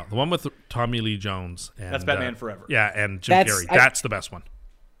 No, the one with Tommy Lee Jones. And, That's Batman Forever. Yeah, and Jim That's- Carrey. That's the best one.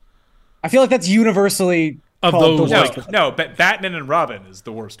 I feel like that's universally Of called those, the No, worst. like- no, but Batman and Robin is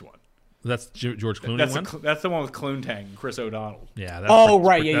the worst one. That's George Clooney one? That's the one with Cloontang and Chris O'Donnell. Yeah. That's Oh, pretty,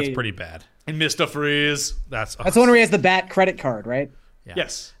 right, yeah, That's yeah, pretty bad. And Mr. Freeze. That's That's the one where he has the Bat credit card, right? Yeah.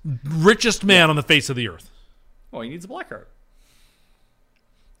 Yes. Richest man on the face of the earth. Well, he needs a black card.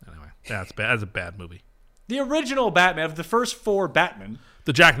 Anyway, that's bad. That's a bad movie. The original Batman, of the first four Batman,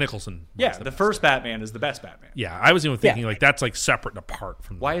 The Jack Nicholson. yeah, the first Batman is the best Batman. Yeah, I was even thinking like that's like separate and apart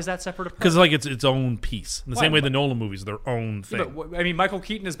from. Why is that separate apart? Because like it's its own piece. In the Why? same way the Nolan movies are their own thing. Yeah, but, I mean, Michael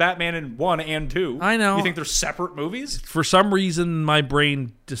Keaton is Batman in 1 and 2. I know. You think they're separate movies? For some reason, my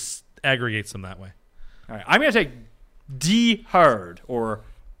brain just aggregates them that way. All right, I'm going to take Die Hard, or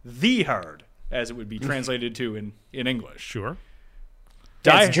The Hard, as it would be translated to in English. Sure.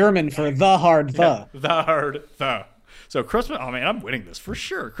 That's German for the hard the. Yeah, the Hard, the. So Christmas, oh man, I'm winning this for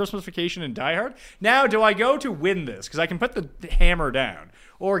sure. Christmas Vacation and Die Hard. Now, do I go to win this? Because I can put the hammer down.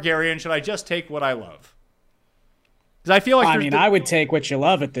 Or, Gary, and should I just take what I love? Because I feel like I mean, I would take what you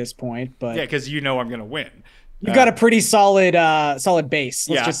love at this point, but yeah, because you know I'm going to win. you've got a pretty solid base. Let's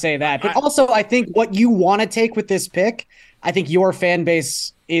Yeah. just say that. But also, I think what you want to take with this pick, I think your fan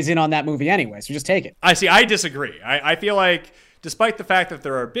base is in on that movie anyway. So just take it. I see. I disagree. I feel like, despite the fact that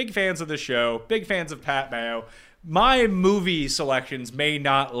there are big fans of the show, big fans of Pat Mayo, my movie selections may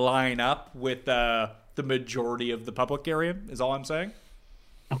not line up with the majority of the public area, is all I'm saying.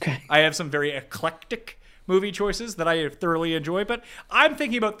 Okay. I have some very eclectic movie choices that I thoroughly enjoy, but I'm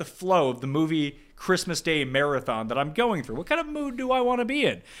thinking about the flow of the movie Christmas Day marathon that I'm going through. What kind of mood do I want to be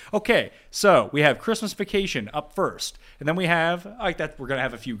in? Okay, so we have Christmas Vacation up first, and then we have, like that, we're going to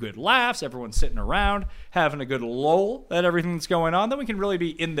have a few good laughs, everyone's sitting around, having a good lull at everything that's going on, then we can really be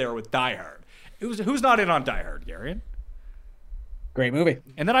in there with Die Hard. Who's not in on Die Hard, Gary? Great movie.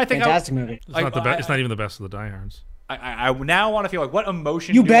 And then I think Fantastic movie. It's not the best. It's not even the best of the Die Hards. I now want to feel like, what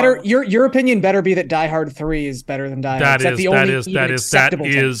emotion You do better I... your opinion better be that Die Hard 3 is better than Die Hard. That's the only even acceptable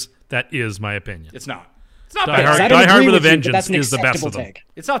take. That is my opinion. It's not. It's not Die bad. Hard, I don't Die Hard agree with a with you, but Vengeance that's an is the best acceptable of them. take.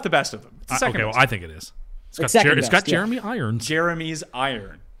 It's not the best of them. It's the second Okay, well, best. I think it is. It's second It's got best, yeah. Jeremy Irons. Jeremy's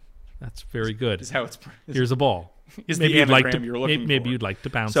Iron That's very good. is how it's. Here's a ball. Is maybe the you'd like to. anagram you're looking Maybe for. you'd like to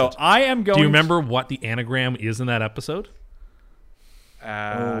bounce So it. I am going. Do you remember what the anagram is in that episode?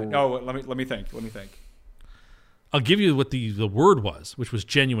 No, let me think. I'll give you what the word was, which was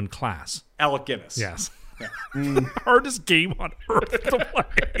genuine class. Alec Guinness. Yes. Hardest game on earth to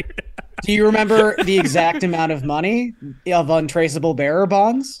play. Do you remember the exact amount of money of untraceable bearer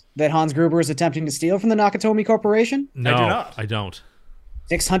bonds that Hans Gruber is attempting to steal from the Nakatomi Corporation? No, I do not. I don't.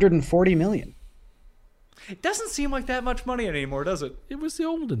 640 million. It doesn't seem like that much money anymore, does it? It was the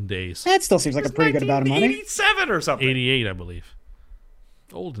olden days. That still seems like a pretty good amount of money. 87 or something. 88, I believe.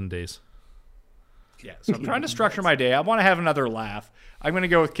 Olden days. Yeah. So I'm trying to structure my day. I want to have another laugh. I'm going to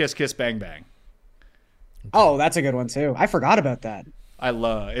go with Kiss Kiss Bang Bang. Oh, that's a good one too. I forgot about that. I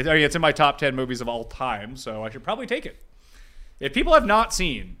love it. I mean, it's in my top 10 movies of all time, so I should probably take it. If people have not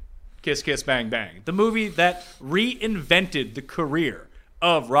seen Kiss Kiss Bang Bang, the movie that reinvented the career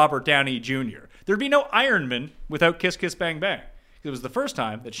of Robert Downey Jr., there'd be no Iron Man without Kiss Kiss Bang Bang. It was the first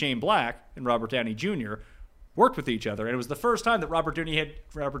time that Shane Black and Robert Downey Jr. worked with each other, and it was the first time that Robert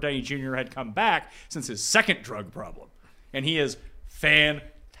Downey Jr. had come back since his second drug problem. And he is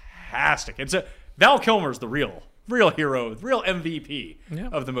fantastic. And so Val Kilmer's the real hero, the real MVP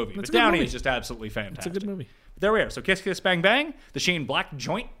of the movie. It's But a good Downey movie. is just absolutely fantastic. It's a good movie. But there we are. So Kiss Kiss Bang Bang, the Shane Black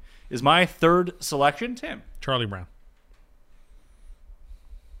joint, is my third selection. Tim. Charlie Brown.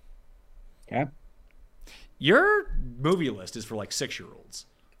 Okay. Your movie list is for like 6-year-olds.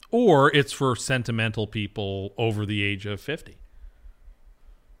 Or it's for sentimental people over the age of 50.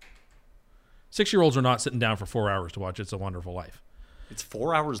 6-year-olds are not sitting down for 4 hours to watch It's a Wonderful Life. It's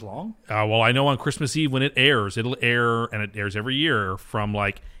 4 hours long? Well, I know on Christmas Eve when it airs, it'll air, and it airs every year, from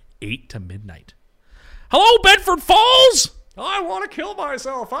like 8 to midnight. Hello, Bedford Falls! I want to kill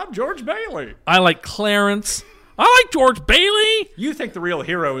myself. I'm George Bailey. I like Clarence. I like George Bailey. You think the real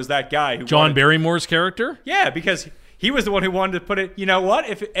hero is that guy who John wanted- Barrymore's character? Yeah, because he was the one who wanted to put it. You know what?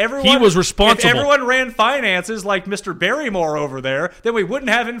 If everyone He was responsible. If everyone ran finances like Mr. Barrymore over there, then we wouldn't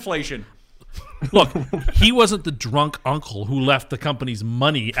have inflation. Look, he wasn't the drunk uncle who left the company's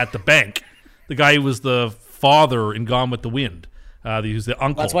money at the bank. The guy who was the father in Gone with the Wind. He was the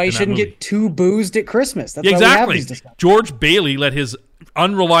uncle. That's why you in that shouldn't movie. get too boozed at Christmas. That's why we have Exactly. these discussions. George Bailey let his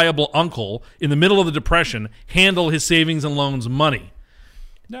unreliable uncle in the middle of the Depression handle his savings and loans money.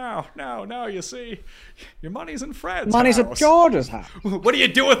 No, you see, your money's in Fred's Money's house. at George's house. What do you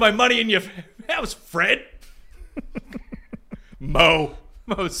do with my money in your house, Fred? Mo's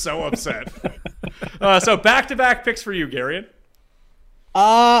so upset. So back-to-back picks for you, Garion.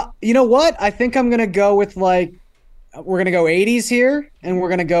 You know what? I think I'm gonna go with we're gonna go 80s here, and we're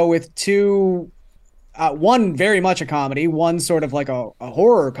gonna go with two. One very much a comedy, one sort of like a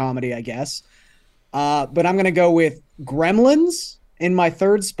horror comedy, I guess. But I'm gonna go with Gremlins in my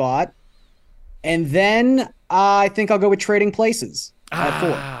third spot, and then I think I'll go with Trading Places at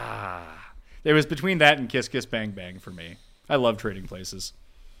 4. It was between that and Kiss Kiss Bang Bang for me. I love Trading Places.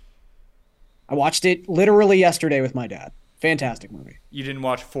 I watched it literally yesterday with my dad. Fantastic movie. You didn't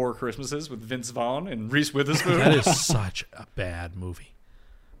watch Four Christmases with Vince Vaughn and Reese Witherspoon? That is such a bad movie.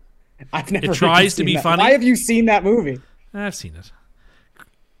 I've never. It tries to seen be that. funny. Why have you seen that movie, I've seen it.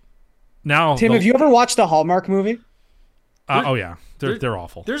 Now, Tim? Have you ever watched a Hallmark movie? Oh yeah, they're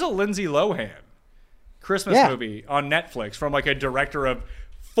awful. There's a Lindsay Lohan Christmas movie on Netflix from like a director of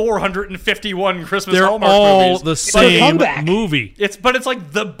 451 Christmas They're Hallmark all movies. the same movie. But it's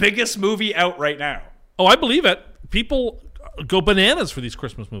like the biggest movie out right now. Oh, I believe it. People go bananas for these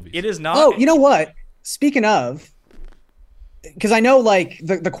Christmas movies. It is not. Oh, you know what? Speaking of, because I know like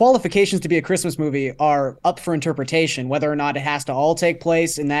the qualifications to be a Christmas movie are up for interpretation, whether or not it has to all take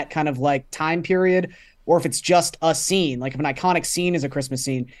place in that kind of like time period, or if it's just a scene. Like if an iconic scene is a Christmas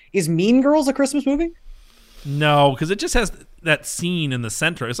scene, is Mean Girls a Christmas movie? No, because it just has that scene in the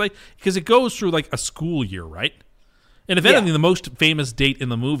center. It's like because it goes through like a school year, right? And if anything, the most famous date in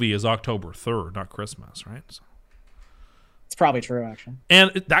the movie is October 3rd, not Christmas, right? So. It's probably true, actually.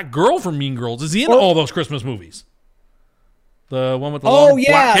 And that girl from Mean Girls is in all those Christmas movies. The one with the Oh, long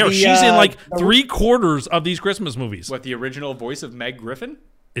yeah, black hair. the, She's in like the- 3/4 of these Christmas movies. What, the original voice of Meg Griffin?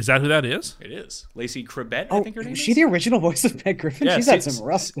 Is that who that is? It is. Lacey Crebet, Oh, I think her name was is. she the original voice of Meg Griffin? Yeah, She's had some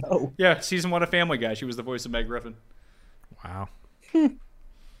rough go. Yeah, season 1 of Family Guy. She was the voice of Meg Griffin. Wow.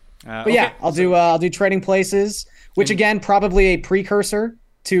 But yeah, I'll do Trading Places, which again probably a precursor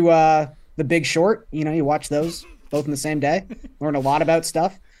to The Big Short. You know, you watch those both in the same day, learn a lot about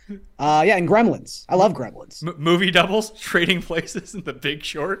stuff. Yeah, and Gremlins. I love Gremlins. Movie doubles, Trading Places, and The Big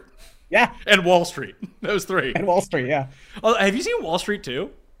Short. Yeah. And Wall Street. Those three. And Wall Street, yeah. Oh, have you seen Wall Street too?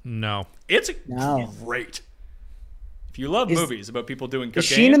 No. It's No. great. If you love movies about people doing cocaine. Is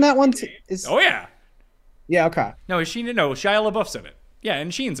Sheen in that one? Oh, yeah. Yeah, okay. No, is Sheen? No, Shia LaBeouf's in it. Yeah,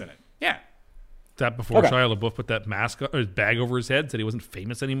 and Sheen's in it. Yeah. That before Okay. Shia LaBeouf put that mask or his bag over his head, said he wasn't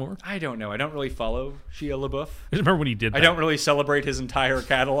famous anymore. I don't know. I don't really follow Shia LaBeouf. I remember when he did that. I don't really celebrate his entire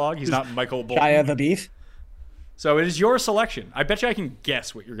catalog. He's not Michael Bolton. Shia the Beef. So it is your selection. I bet you I can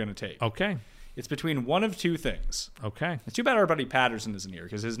guess what you're going to take. Okay. It's between one of two things. Okay. It's too bad our buddy Patterson isn't here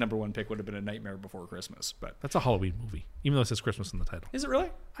because his number one pick would have been A Nightmare Before Christmas. But That's a Halloween movie, even though it says Christmas in the title. is it really?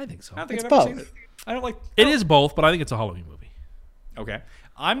 I think so. I don't think It's I've ever both. seen it. I don't like. It is both, but I think it's a Halloween movie. Okay.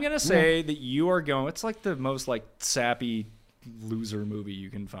 I'm going to say that you are going. It's like the most like sappy loser movie you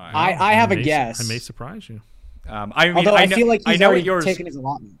can find. I have a may- guess. I may surprise you. I mean, Although I know, feel like I he's know what already yours. taken his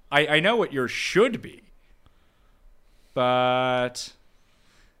allotment. I know what yours should be, but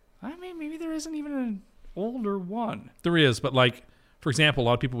I mean, maybe there isn't even an older one. There is, but like, for example, a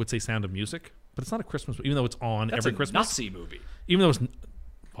lot of people would say Sound of Music, but it's not a Christmas movie, even though it's on That's every a Christmas. Nazi movie. Even though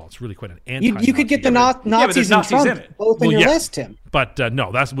it's really quite an anti. You could get the Nazis there's and Nazis Trump in it. both in Well, your yeah. list, Tim. But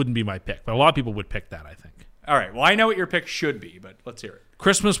no, that wouldn't be my pick. But a lot of people would pick that, I think. All right. Well, I know what your pick should be, but let's hear it.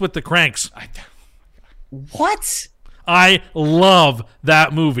 Christmas with the Cranks. What? I love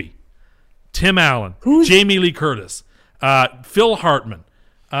that movie. Tim Allen, Jamie Lee Curtis, Phil Hartman.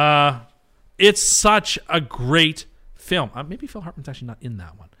 It's such a great film. Maybe Phil Hartman's actually not in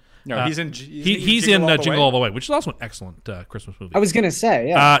that one. No, he's in. He's in Jingle All the Way, which is also an excellent Christmas movie. I was gonna say,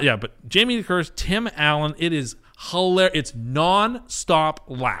 yeah. Yeah, but Jamie Lee Curtis, Tim Allen, it is hilarious. It's non-stop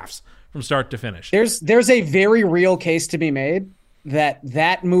laughs from start to finish. There's a very real case to be made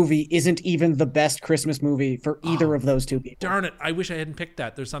that movie isn't even the best Christmas movie for either of those two people. Darn it! I wish I hadn't picked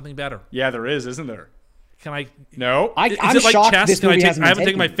that. There's something better. Yeah, there is, isn't there? Can I? No. I'm Is it like shocked chess? this Can I movie take? hasn't I been haven't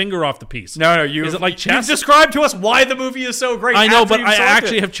taken my taken. finger off the piece. No. You. Is it like You've chess? described to us why the movie is so great. I know, after but you've I selected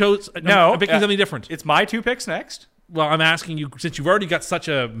actually it. have chose. No, I'm picking something different. It's my two picks next. Well, I'm asking you since you've already got such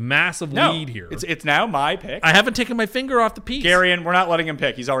a massive No, lead here. it's now my pick. I haven't taken my finger off the piece. Garion, we're not letting him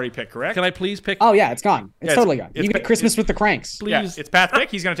pick. He's already picked, correct? Can I please pick? Oh yeah, it's gone. It's Yeah, totally gone. it's- You get Christmas with the Cranks. Please. Yeah, it's Pat's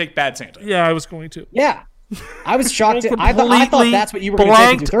pick. He's going to take Bad Santa. Yeah, I was going to. Yeah. I was shocked. I thought that's what you were going to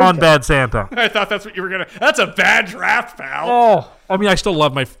take as your third on pick. Bad Santa. I thought that's what you were going to. That's a bad draft, pal. Oh, I mean, I still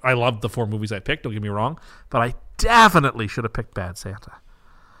love I love the four movies I picked. Don't get me wrong, but I definitely should have picked Bad Santa.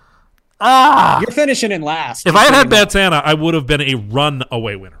 You're finishing in last. If I had Bad Santa, I would have been a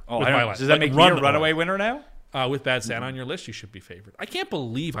runaway winner. Oh, with I my don't, life. does that Like, make me a runaway winner now? With Bad Santa on your list, you should be favored. I can't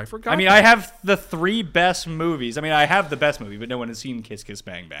believe I forgot. I mean, that. I have the three best movies. I mean, I have the best movie, but no one has seen Kiss Kiss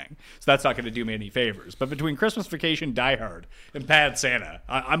Bang Bang. So that's not going to do me any favors. But between Christmas Vacation, Die Hard, and Bad Santa,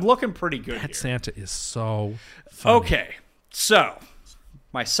 I'm looking pretty good Bad here. Santa is so funny. Okay, so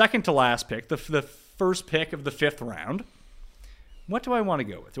my second to last pick, the first pick of the fifth round. What do I want to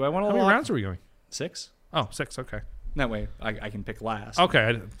go with? Do I want to How many rounds are we going? 6? Oh, 6. Okay. That way I can pick last.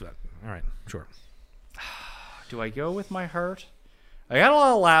 Okay. All right. Sure. Do I go with my heart? I got a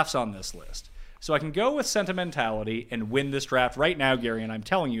lot of laughs on this list. So I can go with sentimentality and win this draft right now, Gary, and I'm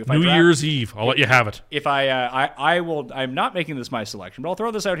telling you, if I New draft, Year's Eve. I'll let you have it. if I will, I'm not making this my selection, but I'll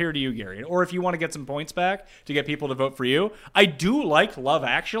throw this out here to you, Gary. Or if you want to get some points back to get people to vote for you, I do like Love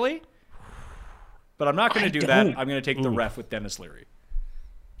Actually, but I'm not going to do that. I'm going to take The Ref with Dennis Leary.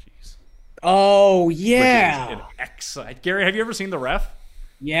 Oh Which is yeah. an excellent. Gary, have you ever seen The Ref?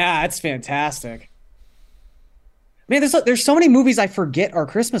 Yeah, it's fantastic. Man, there's so many movies I forget are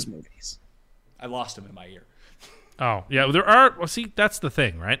Christmas movies. I lost him in my ear. Oh, yeah. There are. Well, see, that's the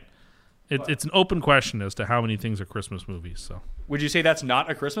thing, right? It's an open question as to how many things are Christmas movies. So Would you say that's not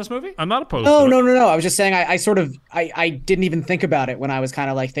a Christmas movie? I'm not opposed No, to it. no. I was just saying I didn't even think about it when I was kind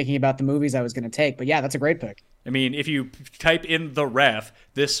of like thinking about the movies I was going to take. But yeah, that's a great pick. I mean, if you type in The Ref,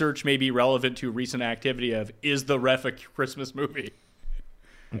 this search may be relevant to recent activity of, is The Ref a Christmas movie?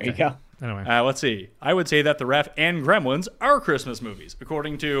 There you go. Anyway. Let's see. I would say that The Ref and Gremlins are Christmas movies,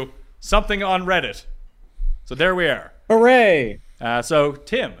 according to something on Reddit. So there we are. Hooray! So,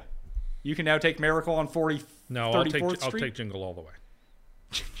 Tim, you can now take Miracle on 34th No, I'll Street. take Jingle All the Way.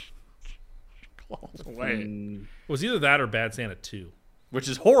 All the way. It was either that or Bad Santa 2. Which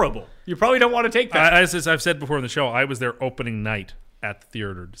is horrible. You probably don't want to take that. As I've said before in the show, I was there opening night at the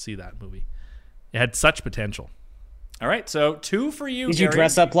theater to see that movie. It had such potential. All right, so 2 for you, Did you Gary.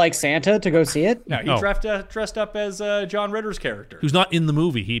 dress up like Santa to go see it? No, he No. dressed up as John Ritter's character. Who's not in the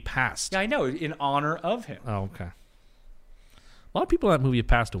movie. He passed. Yeah, I know, in honor of him. Oh, okay. A lot of people in that movie have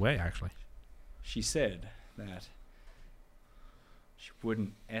passed away, actually. She said that she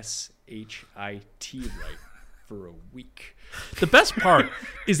wouldn't S-H-I-T right for a week. The best part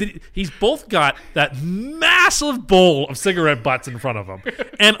is that he's both got that massive bowl of cigarette butts in front of him,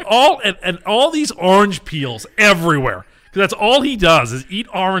 and all these orange peels everywhere. Because that's all he does is eat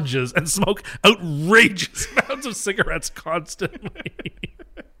oranges and smoke outrageous amounts of cigarettes constantly.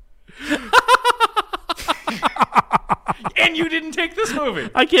 And you didn't take this movie.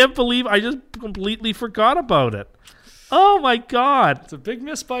 I can't believe I just completely forgot about it. Oh my God. It's a big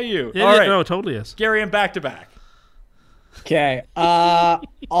miss by you. Yeah, All right. No, it totally is. Gary, I'm back to back. Okay. I'll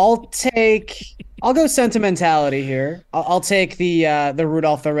go sentimentality here. I'll take the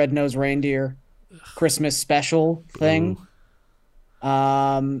Rudolph the Red-Nosed Reindeer Christmas special thing.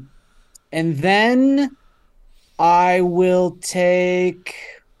 And then I will take...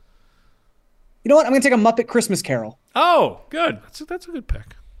 You know what? I'm going to take a Muppet Christmas Carol. Oh, good. That's a good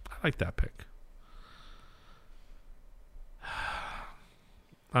pick. I like that pick.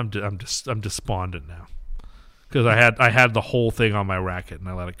 I'm despondent now because I had the whole thing on my racket and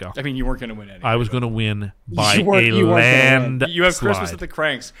I let it go. I mean, you weren't going to win anyway. I was going to win by You weren't gonna land. You have slide. Christmas at the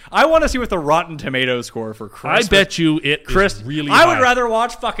Cranks. I want to see what the Rotten Tomato score for Christmas. I bet you it is really I would high. rather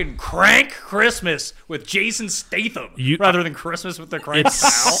watch fucking Crank Christmas with Jason Statham rather than Christmas with the Crank. It's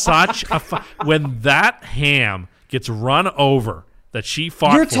such a when that ham gets run over that she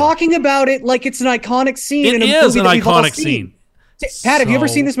fought. You're for. talking about it like it's an iconic scene. It in a is movie an that we've all iconic seen. scene. Pat, have you ever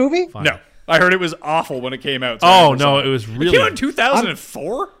So seen this movie? funny. No, I heard it was awful when it came out. So I Oh never saw no, it was really. It came out in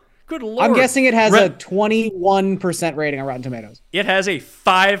 2004. Good lord! I'm guessing it has a 21% rating on Rotten Tomatoes. It has a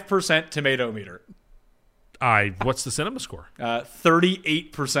 5% tomato meter. What's the cinema score?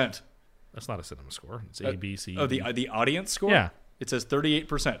 38%. That's not a cinema score. It's A, B, C. Oh, D. the audience score. Yeah. It says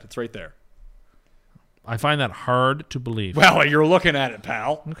 38%. It's right there. I find that hard to believe. Well, you're looking at it,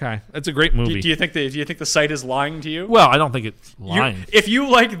 pal. Okay, it's a great movie. Do you think the site is lying to you? Well, I don't think it's lying. If you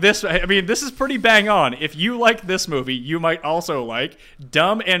like this, I mean, this is pretty bang on. If you like this movie, you might also like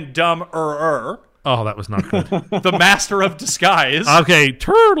Dumb and Dumber. Oh, that was not good. The Master of Disguise. Okay,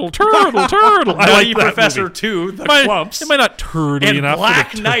 turtle. I Nutty like that Professor movie. 2, The It Clumps. It might not turdy and enough.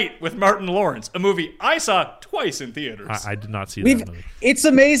 Black for the Knight with Martin Lawrence, a movie I saw twice in theaters. I did not see that movie. It's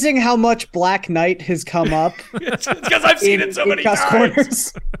amazing how much Black Knight has come up. It's because I've seen it so many Cuss times.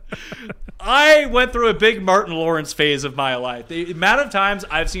 Corners. I went through a big Martin Lawrence phase of my life. The amount of times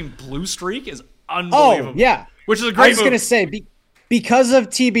I've seen Blue Streak is unbelievable. Oh, yeah. Which is a I great was movie. going to say, because of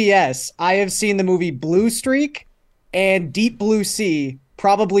TBS, I have seen the movie Blue Streak and Deep Blue Sea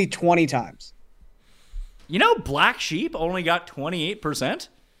probably 20 times. You know, Black Sheep only got 28%?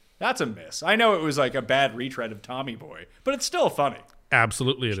 That's a miss. I know it was like a bad retread of Tommy Boy, but it's still funny.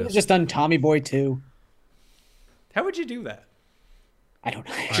 Absolutely, it I've is. just done Tommy Boy 2. How would you do that? I don't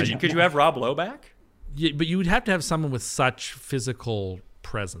know. Could you have Rob Lowe back? Yeah, but you would have to have someone with such physical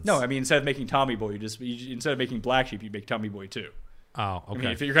presence. No, I mean, instead of making Tommy Boy, instead of making Black Sheep, you make Tommy Boy 2. Oh, okay. I mean,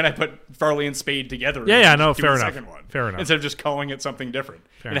 if you're going to put Farley and Spade together, Yeah, no, do fair a enough. second one. Fair enough. Instead of just calling it something different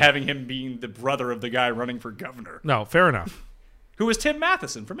and enough. having him being the brother of the guy running for governor, No, fair enough. who was Tim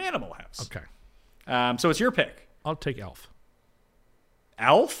Matheson from Animal House. Okay. So it's your pick. I'll take Elf.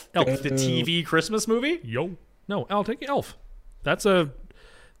 Elf? Elf. The TV Christmas movie? Yo. No, I'll take Elf. That's a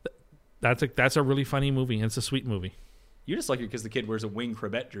really funny movie, and it's a sweet movie. You just like it because the kid wears a Wing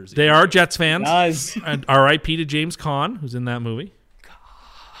Crabette jersey. They are Jets fans. Does. And R.I.P. to James Caan, who's in that movie.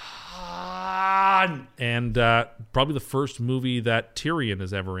 And probably the first movie that Tyrion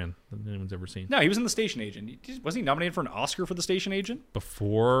is ever in that anyone's ever seen. No, he was in The Station Agent. Was he nominated for an Oscar for The Station Agent?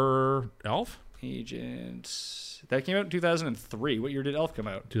 Before Elf? Agent. That came out in 2003. What year did Elf come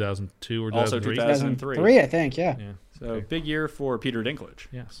out? 2002 or Also 2003? 2003. I think, yeah. So big year for Peter Dinklage.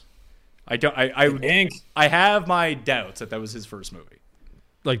 Yes. I have my doubts that was his first movie.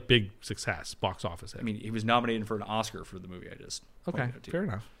 Like big success, box office hit. I mean, he was nominated for an Oscar for the movie I just Okay, pointed out to you. fair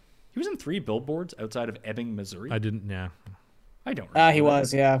enough. He was in 3 billboards outside of Ebbing, Missouri. I didn't, yeah. I don't remember. He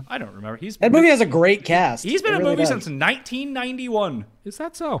was, yeah. I don't remember. That movie has a great cast. He's been It in really movies does. since 1991. Is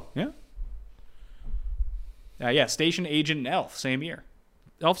that so? Yeah. Yeah, Station Agent and Elf, same year.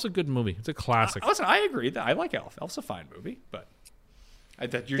 Elf's a good movie. It's a classic. Listen, I agree that I like Elf. Elf's a fine movie, but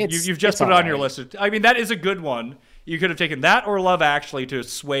It's- you've just it's put it on your alright. list. I mean, that is a good one. You could have taken that or Love Actually to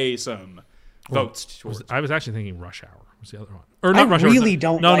sway some votes towards. I was actually thinking Rush Hour was the other one. Or not I Rush Hour. really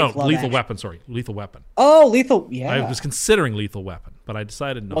don't No, like no, Love Lethal Actually. Weapon. Sorry, Lethal Weapon. Oh, Lethal. Yeah. I was considering Lethal Weapon, but I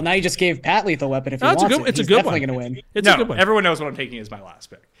decided no. Well, now you just gave Pat Lethal Weapon if he That's a wants good- it. it's a He's good definitely one. going to win. It's no, a good one. everyone knows what I'm taking as my last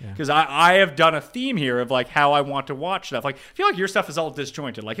pick because I have done a theme here of like how I want to watch stuff. Like I feel like your stuff is all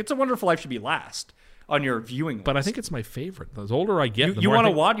disjointed. Like It's a Wonderful Life should be last on your viewing list. But I think it's my favorite. The older I get, the you more I want to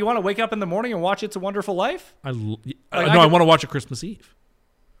think- watch. You want to wake up in the morning and watch It's a Wonderful Life. I I want could- to watch it Christmas Eve.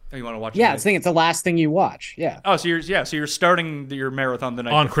 Oh, you want to watch? Yeah, it's the last thing you watch. Yeah. Oh, so you're starting your marathon the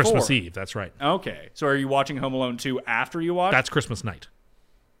night On before. Christmas Eve, that's right. Okay, so are you watching Home Alone 2 after you watch? That's Christmas night.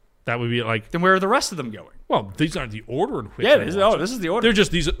 That would be like. Then where are the rest of them going? Well, these aren't the order in which. Yeah, they're this is the order. They're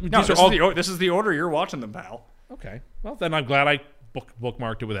just these. No, These are all. this is the order you're watching them, pal. Okay. Well, then I'm glad I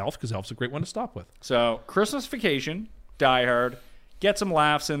bookmarked it with Elf because Elf's a great one to stop with. So Christmas Vacation, Die Hard, get some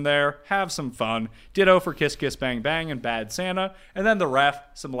laughs in there, have some fun. Ditto for Kiss Kiss Bang Bang and Bad Santa, and then the ref,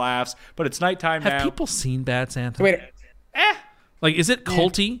 some laughs. But it's nighttime now. Have people seen Bad Santa? Wait. Like, is it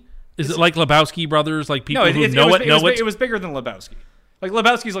culty? Is it like Lebowski Brothers? Like people who it know it? It was bigger than Lebowski. Like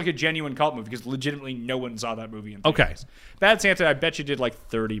Lebowski's like a genuine cult movie because legitimately no one saw that movie in theaters. Okay. Bad Santa, I bet you did like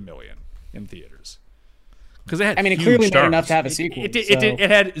 30 million in theaters. Because they had. I mean, it huge clearly stars. made enough to have a sequel. It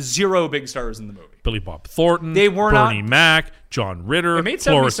had 0 big stars in the movie. Billy Bob Thornton. They were Bernie not- Mac, John Ritter, It made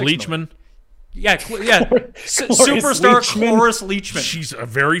Cloris 76 Leachman. million. Yeah, superstar Leachman. Cloris Leachman. She's a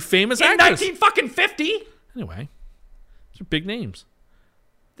very famous In actress. 1950. Anyway, these are big names.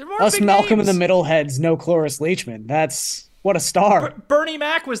 There weren't Us big Malcolm names. in the Middle heads, no Cloris Leachman. That's what a star. Bernie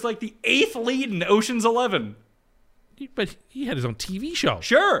Mac was like the 8th lead in Ocean's 11. But he had his own TV show.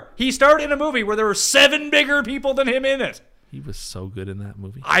 Sure, he starred in a movie where there were 7 bigger people than him in it. He was so good in that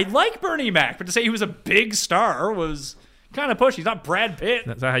movie. I like Bernie Mac, but to say he was a big star was kind of pushy. He's not Brad Pitt.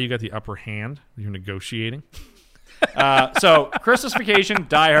 Is that how you got the upper hand? You're negotiating. So Christmas Vacation,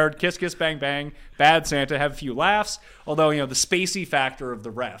 Die Hard, Kiss Kiss Bang Bang, Bad Santa, have a few laughs. Although the spacey factor of the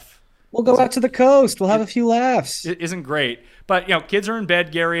ref We'll go out to the coast. We'll have a few laughs. it isn't great. But kids are in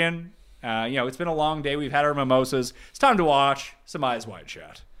bed, Garion. It's been a long day. We've had our mimosas. It's time to watch some Eyes Wide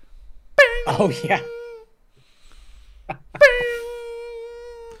Shut. Oh, yeah.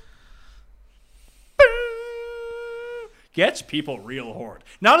 Gets people real horned.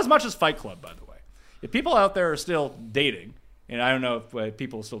 Not as much as Fight Club, by the way. If people out there are still dating, and I don't know if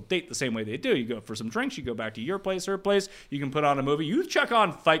people still date the same way they do, you go for some drinks, you go back to your place, her place, you can put on a movie. You check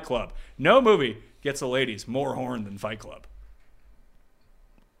on Fight Club. No movie gets the ladies more horned than Fight Club.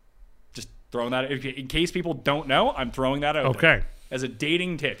 Just throwing that, in case people don't know, I'm throwing that out there. Okay. As a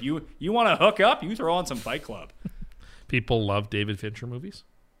dating tip. You want to hook up, you throw on some Fight Club. People love David Fincher movies.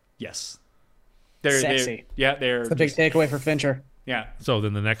 Yes. Sexy. They're It's the big takeaway for Fincher. yeah. So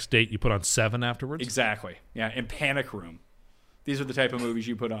then the next date you put on 7 afterwards? Exactly. Yeah, and Panic Room. These are the type of movies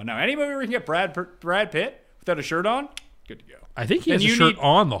you put on. Now, any movie where you can get Brad Pitt without a shirt on, good to go. I think he Then has a you shirt need-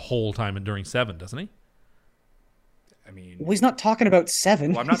 on the whole time and during 7, doesn't he? I mean, Well, he's not talking about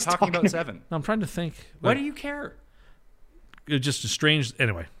 7. well, I'm not He's talking about 7. No, I'm trying to think. Why Like, do you care? It's just a strange.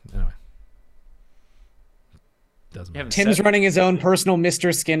 Anyway. Doesn't You matter. haven't Tim's said- running his own personal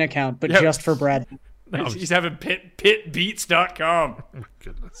Mr. Skin account, but Yeah. just for Brad. He's having pitbeats.com. Oh my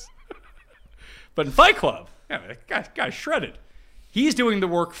goodness. But in Fight Club, yeah, that guy's shredded. He's doing the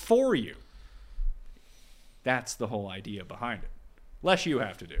work for you. That's the whole idea behind it. Less you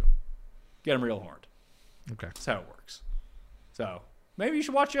have to do. Get him real horned. Okay. That's how it works. So maybe you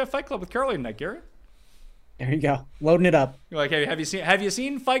should watch Fight Club with Caroline tonight, Gary. There you go. Loading it up. You're like, hey, have you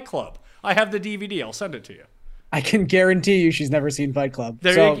seen Fight Club? I have the DVD. I'll send it to you. I can guarantee you she's never seen Fight Club.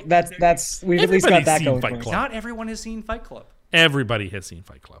 There so you- that's we've at least got Everybody's that seen going Fight for us. Club. Not everyone has seen Fight Club. Everybody has seen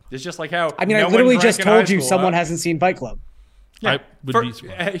Fight Club. It's just like how I mean, no I one literally drank just in high told you school, someone huh? hasn't seen Fight Club. Yeah, I would be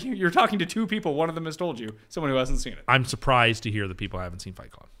surprised. You're talking to 2 people. One of them has told you. Someone who hasn't seen it. I'm surprised to hear that people haven't seen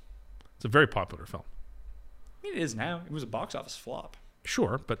Fight Club. It's a very popular film. I mean, it is now. It was a box office flop.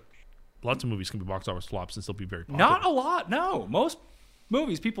 Sure, but lots of movies can be box office flops and still be very popular. Not a lot. No, most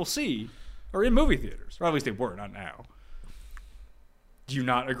movies people see are in movie theaters, or at least they were. Not now. Do you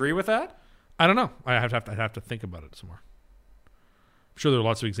not agree with that? I don't know. I have to think about it some more. I'm sure there are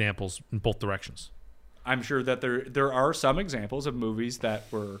lots of examples in both directions. I'm sure that there are some examples of movies that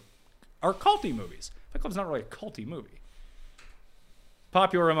are culty movies. Fight Club's not really a culty movie.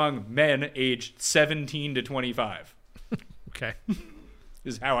 Popular among men aged 17 to 25 Okay.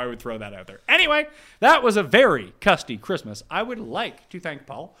 is how I would throw that out there. Anyway, that was a very custy Christmas. I would like to thank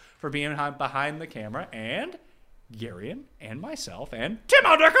Paul for being behind the camera, and Garion and myself and Tim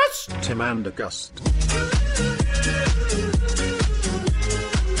Andergus. Tim Andergust.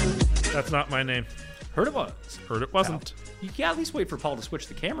 That's not my name. Heard it was. Heard it wasn't. You can at least wait for Paul to switch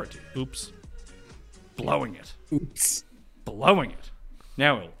the camera to you. Oops. Blowing it. Oops. Blowing it.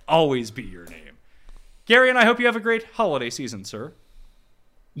 Now it'll always be your name. Garion, I hope you have a great holiday season, sir.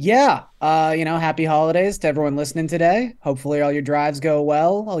 Yeah. Happy holidays to everyone listening today. Hopefully all your drives go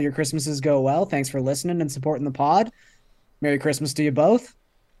well. All your Christmases go well. Thanks for listening and supporting the pod. Merry Christmas to you both.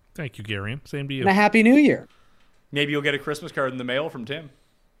 Thank you, Gary. Same to you. And a Happy New Year. Maybe you'll get a Christmas card in the mail from Tim.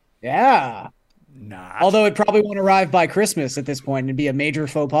 Yeah. not. Although it probably won't arrive by Christmas at this point and be a major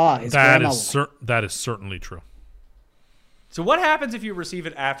faux pas. His That grandma is will. that is certainly true. So what happens if you receive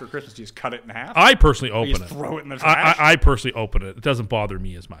it after Christmas? Do you just cut it in half? I personally Or you open just it. throw it in the trash? I personally open it. It doesn't bother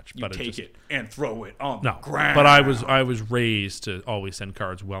me as much. You but take just, it and throw it on No, the ground. but I was raised to always send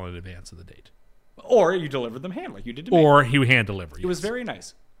cards well in advance of the date. Or you delivered them hand like you did to me. Or he hand deliver. It was very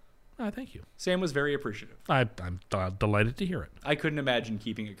nice. Thank you. Sam was very appreciative. I'm delighted to hear it. I couldn't imagine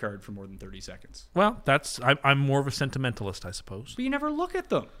keeping a card for more than 30 seconds. Well, I'm more of a sentimentalist, I suppose. But you never look at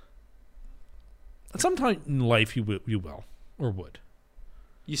them. Sometime in life you will or would.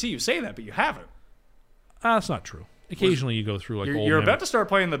 You see, you say that, but you haven't. That's not true. Occasionally you go through like You're about to start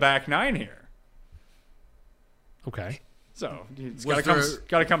playing the back nine here. Okay. So it's Was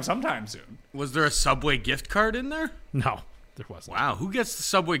got to come sometime soon. Was there a Subway gift card in there? No, there wasn't. Wow, who gets the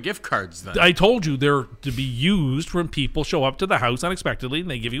Subway gift cards then? I told you they're to be used when people show up to the house unexpectedly and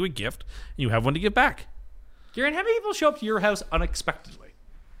they give you a gift and you have one to give back. Garen, how many people show up to your house unexpectedly?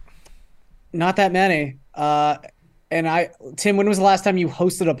 Not that many. Tim, when was the last time you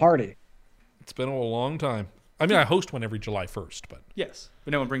hosted a party? It's been a long time. I mean, I host one every July 1st, but Yes,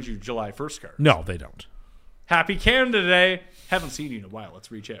 but no one brings you July 1st cards. no, they don't. Happy Canada Day. Haven't seen you in a while.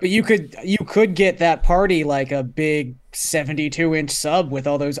 Let's reach out. But you could get that party like a big 72-inch sub with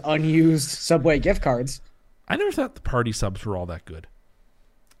all those unused Subway gift cards. I never thought the party subs were all that good.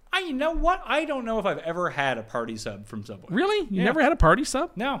 You know what? I don't know if I've ever had a party sub from Subway. Really? You Yeah. never had a party sub?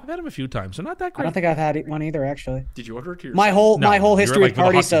 No. I've had them a few times. They're not that I great. don't think I've had one either, actually. Did you order it to yourself? My whole you're history like with with a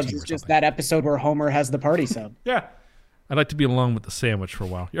party hockey subs team is or just something. that episode where Homer has the party sub. Yeah. I'd like to be along with the sandwich for a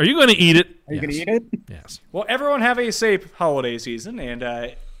while. Are you going to eat it? Are you going to eat it? Yes. Well, everyone have a safe holiday season,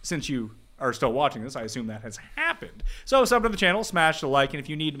 and since you are still watching this, I assume that has happened. So sub to the channel, smash the like, and if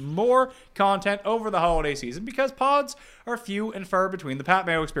you need more content over the holiday season, because pods are few and far between, the Pat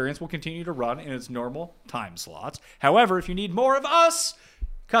Mayo Experience will continue to run in its normal time slots. However, if you need more of us,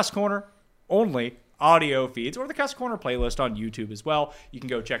 Cuss Corner only audio feeds, or the Cuss Corner playlist on YouTube as well. You can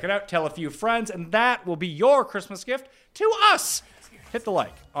go check it out, tell a few friends, and that will be your Christmas gift to us. Hit the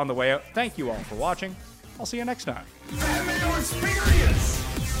like on the way out. Thank you all for watching. I'll see you next time. Pat Mayo Experience!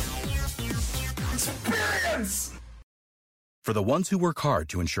 Experience! For the ones who work hard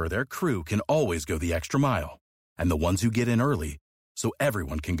to ensure their crew can always go the extra mile, and the ones who get in early so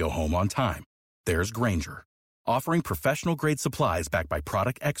everyone can go home on time, there's Grainger, offering professional-grade supplies backed by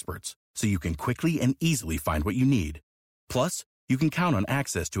product experts so you can quickly and easily find what you need. Plus, you can count on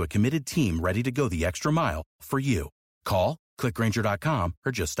access to a committed team ready to go the extra mile for you. Call, click Grainger.com,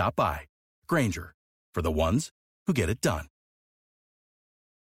 or just stop by. Grainger, for the ones who get it done.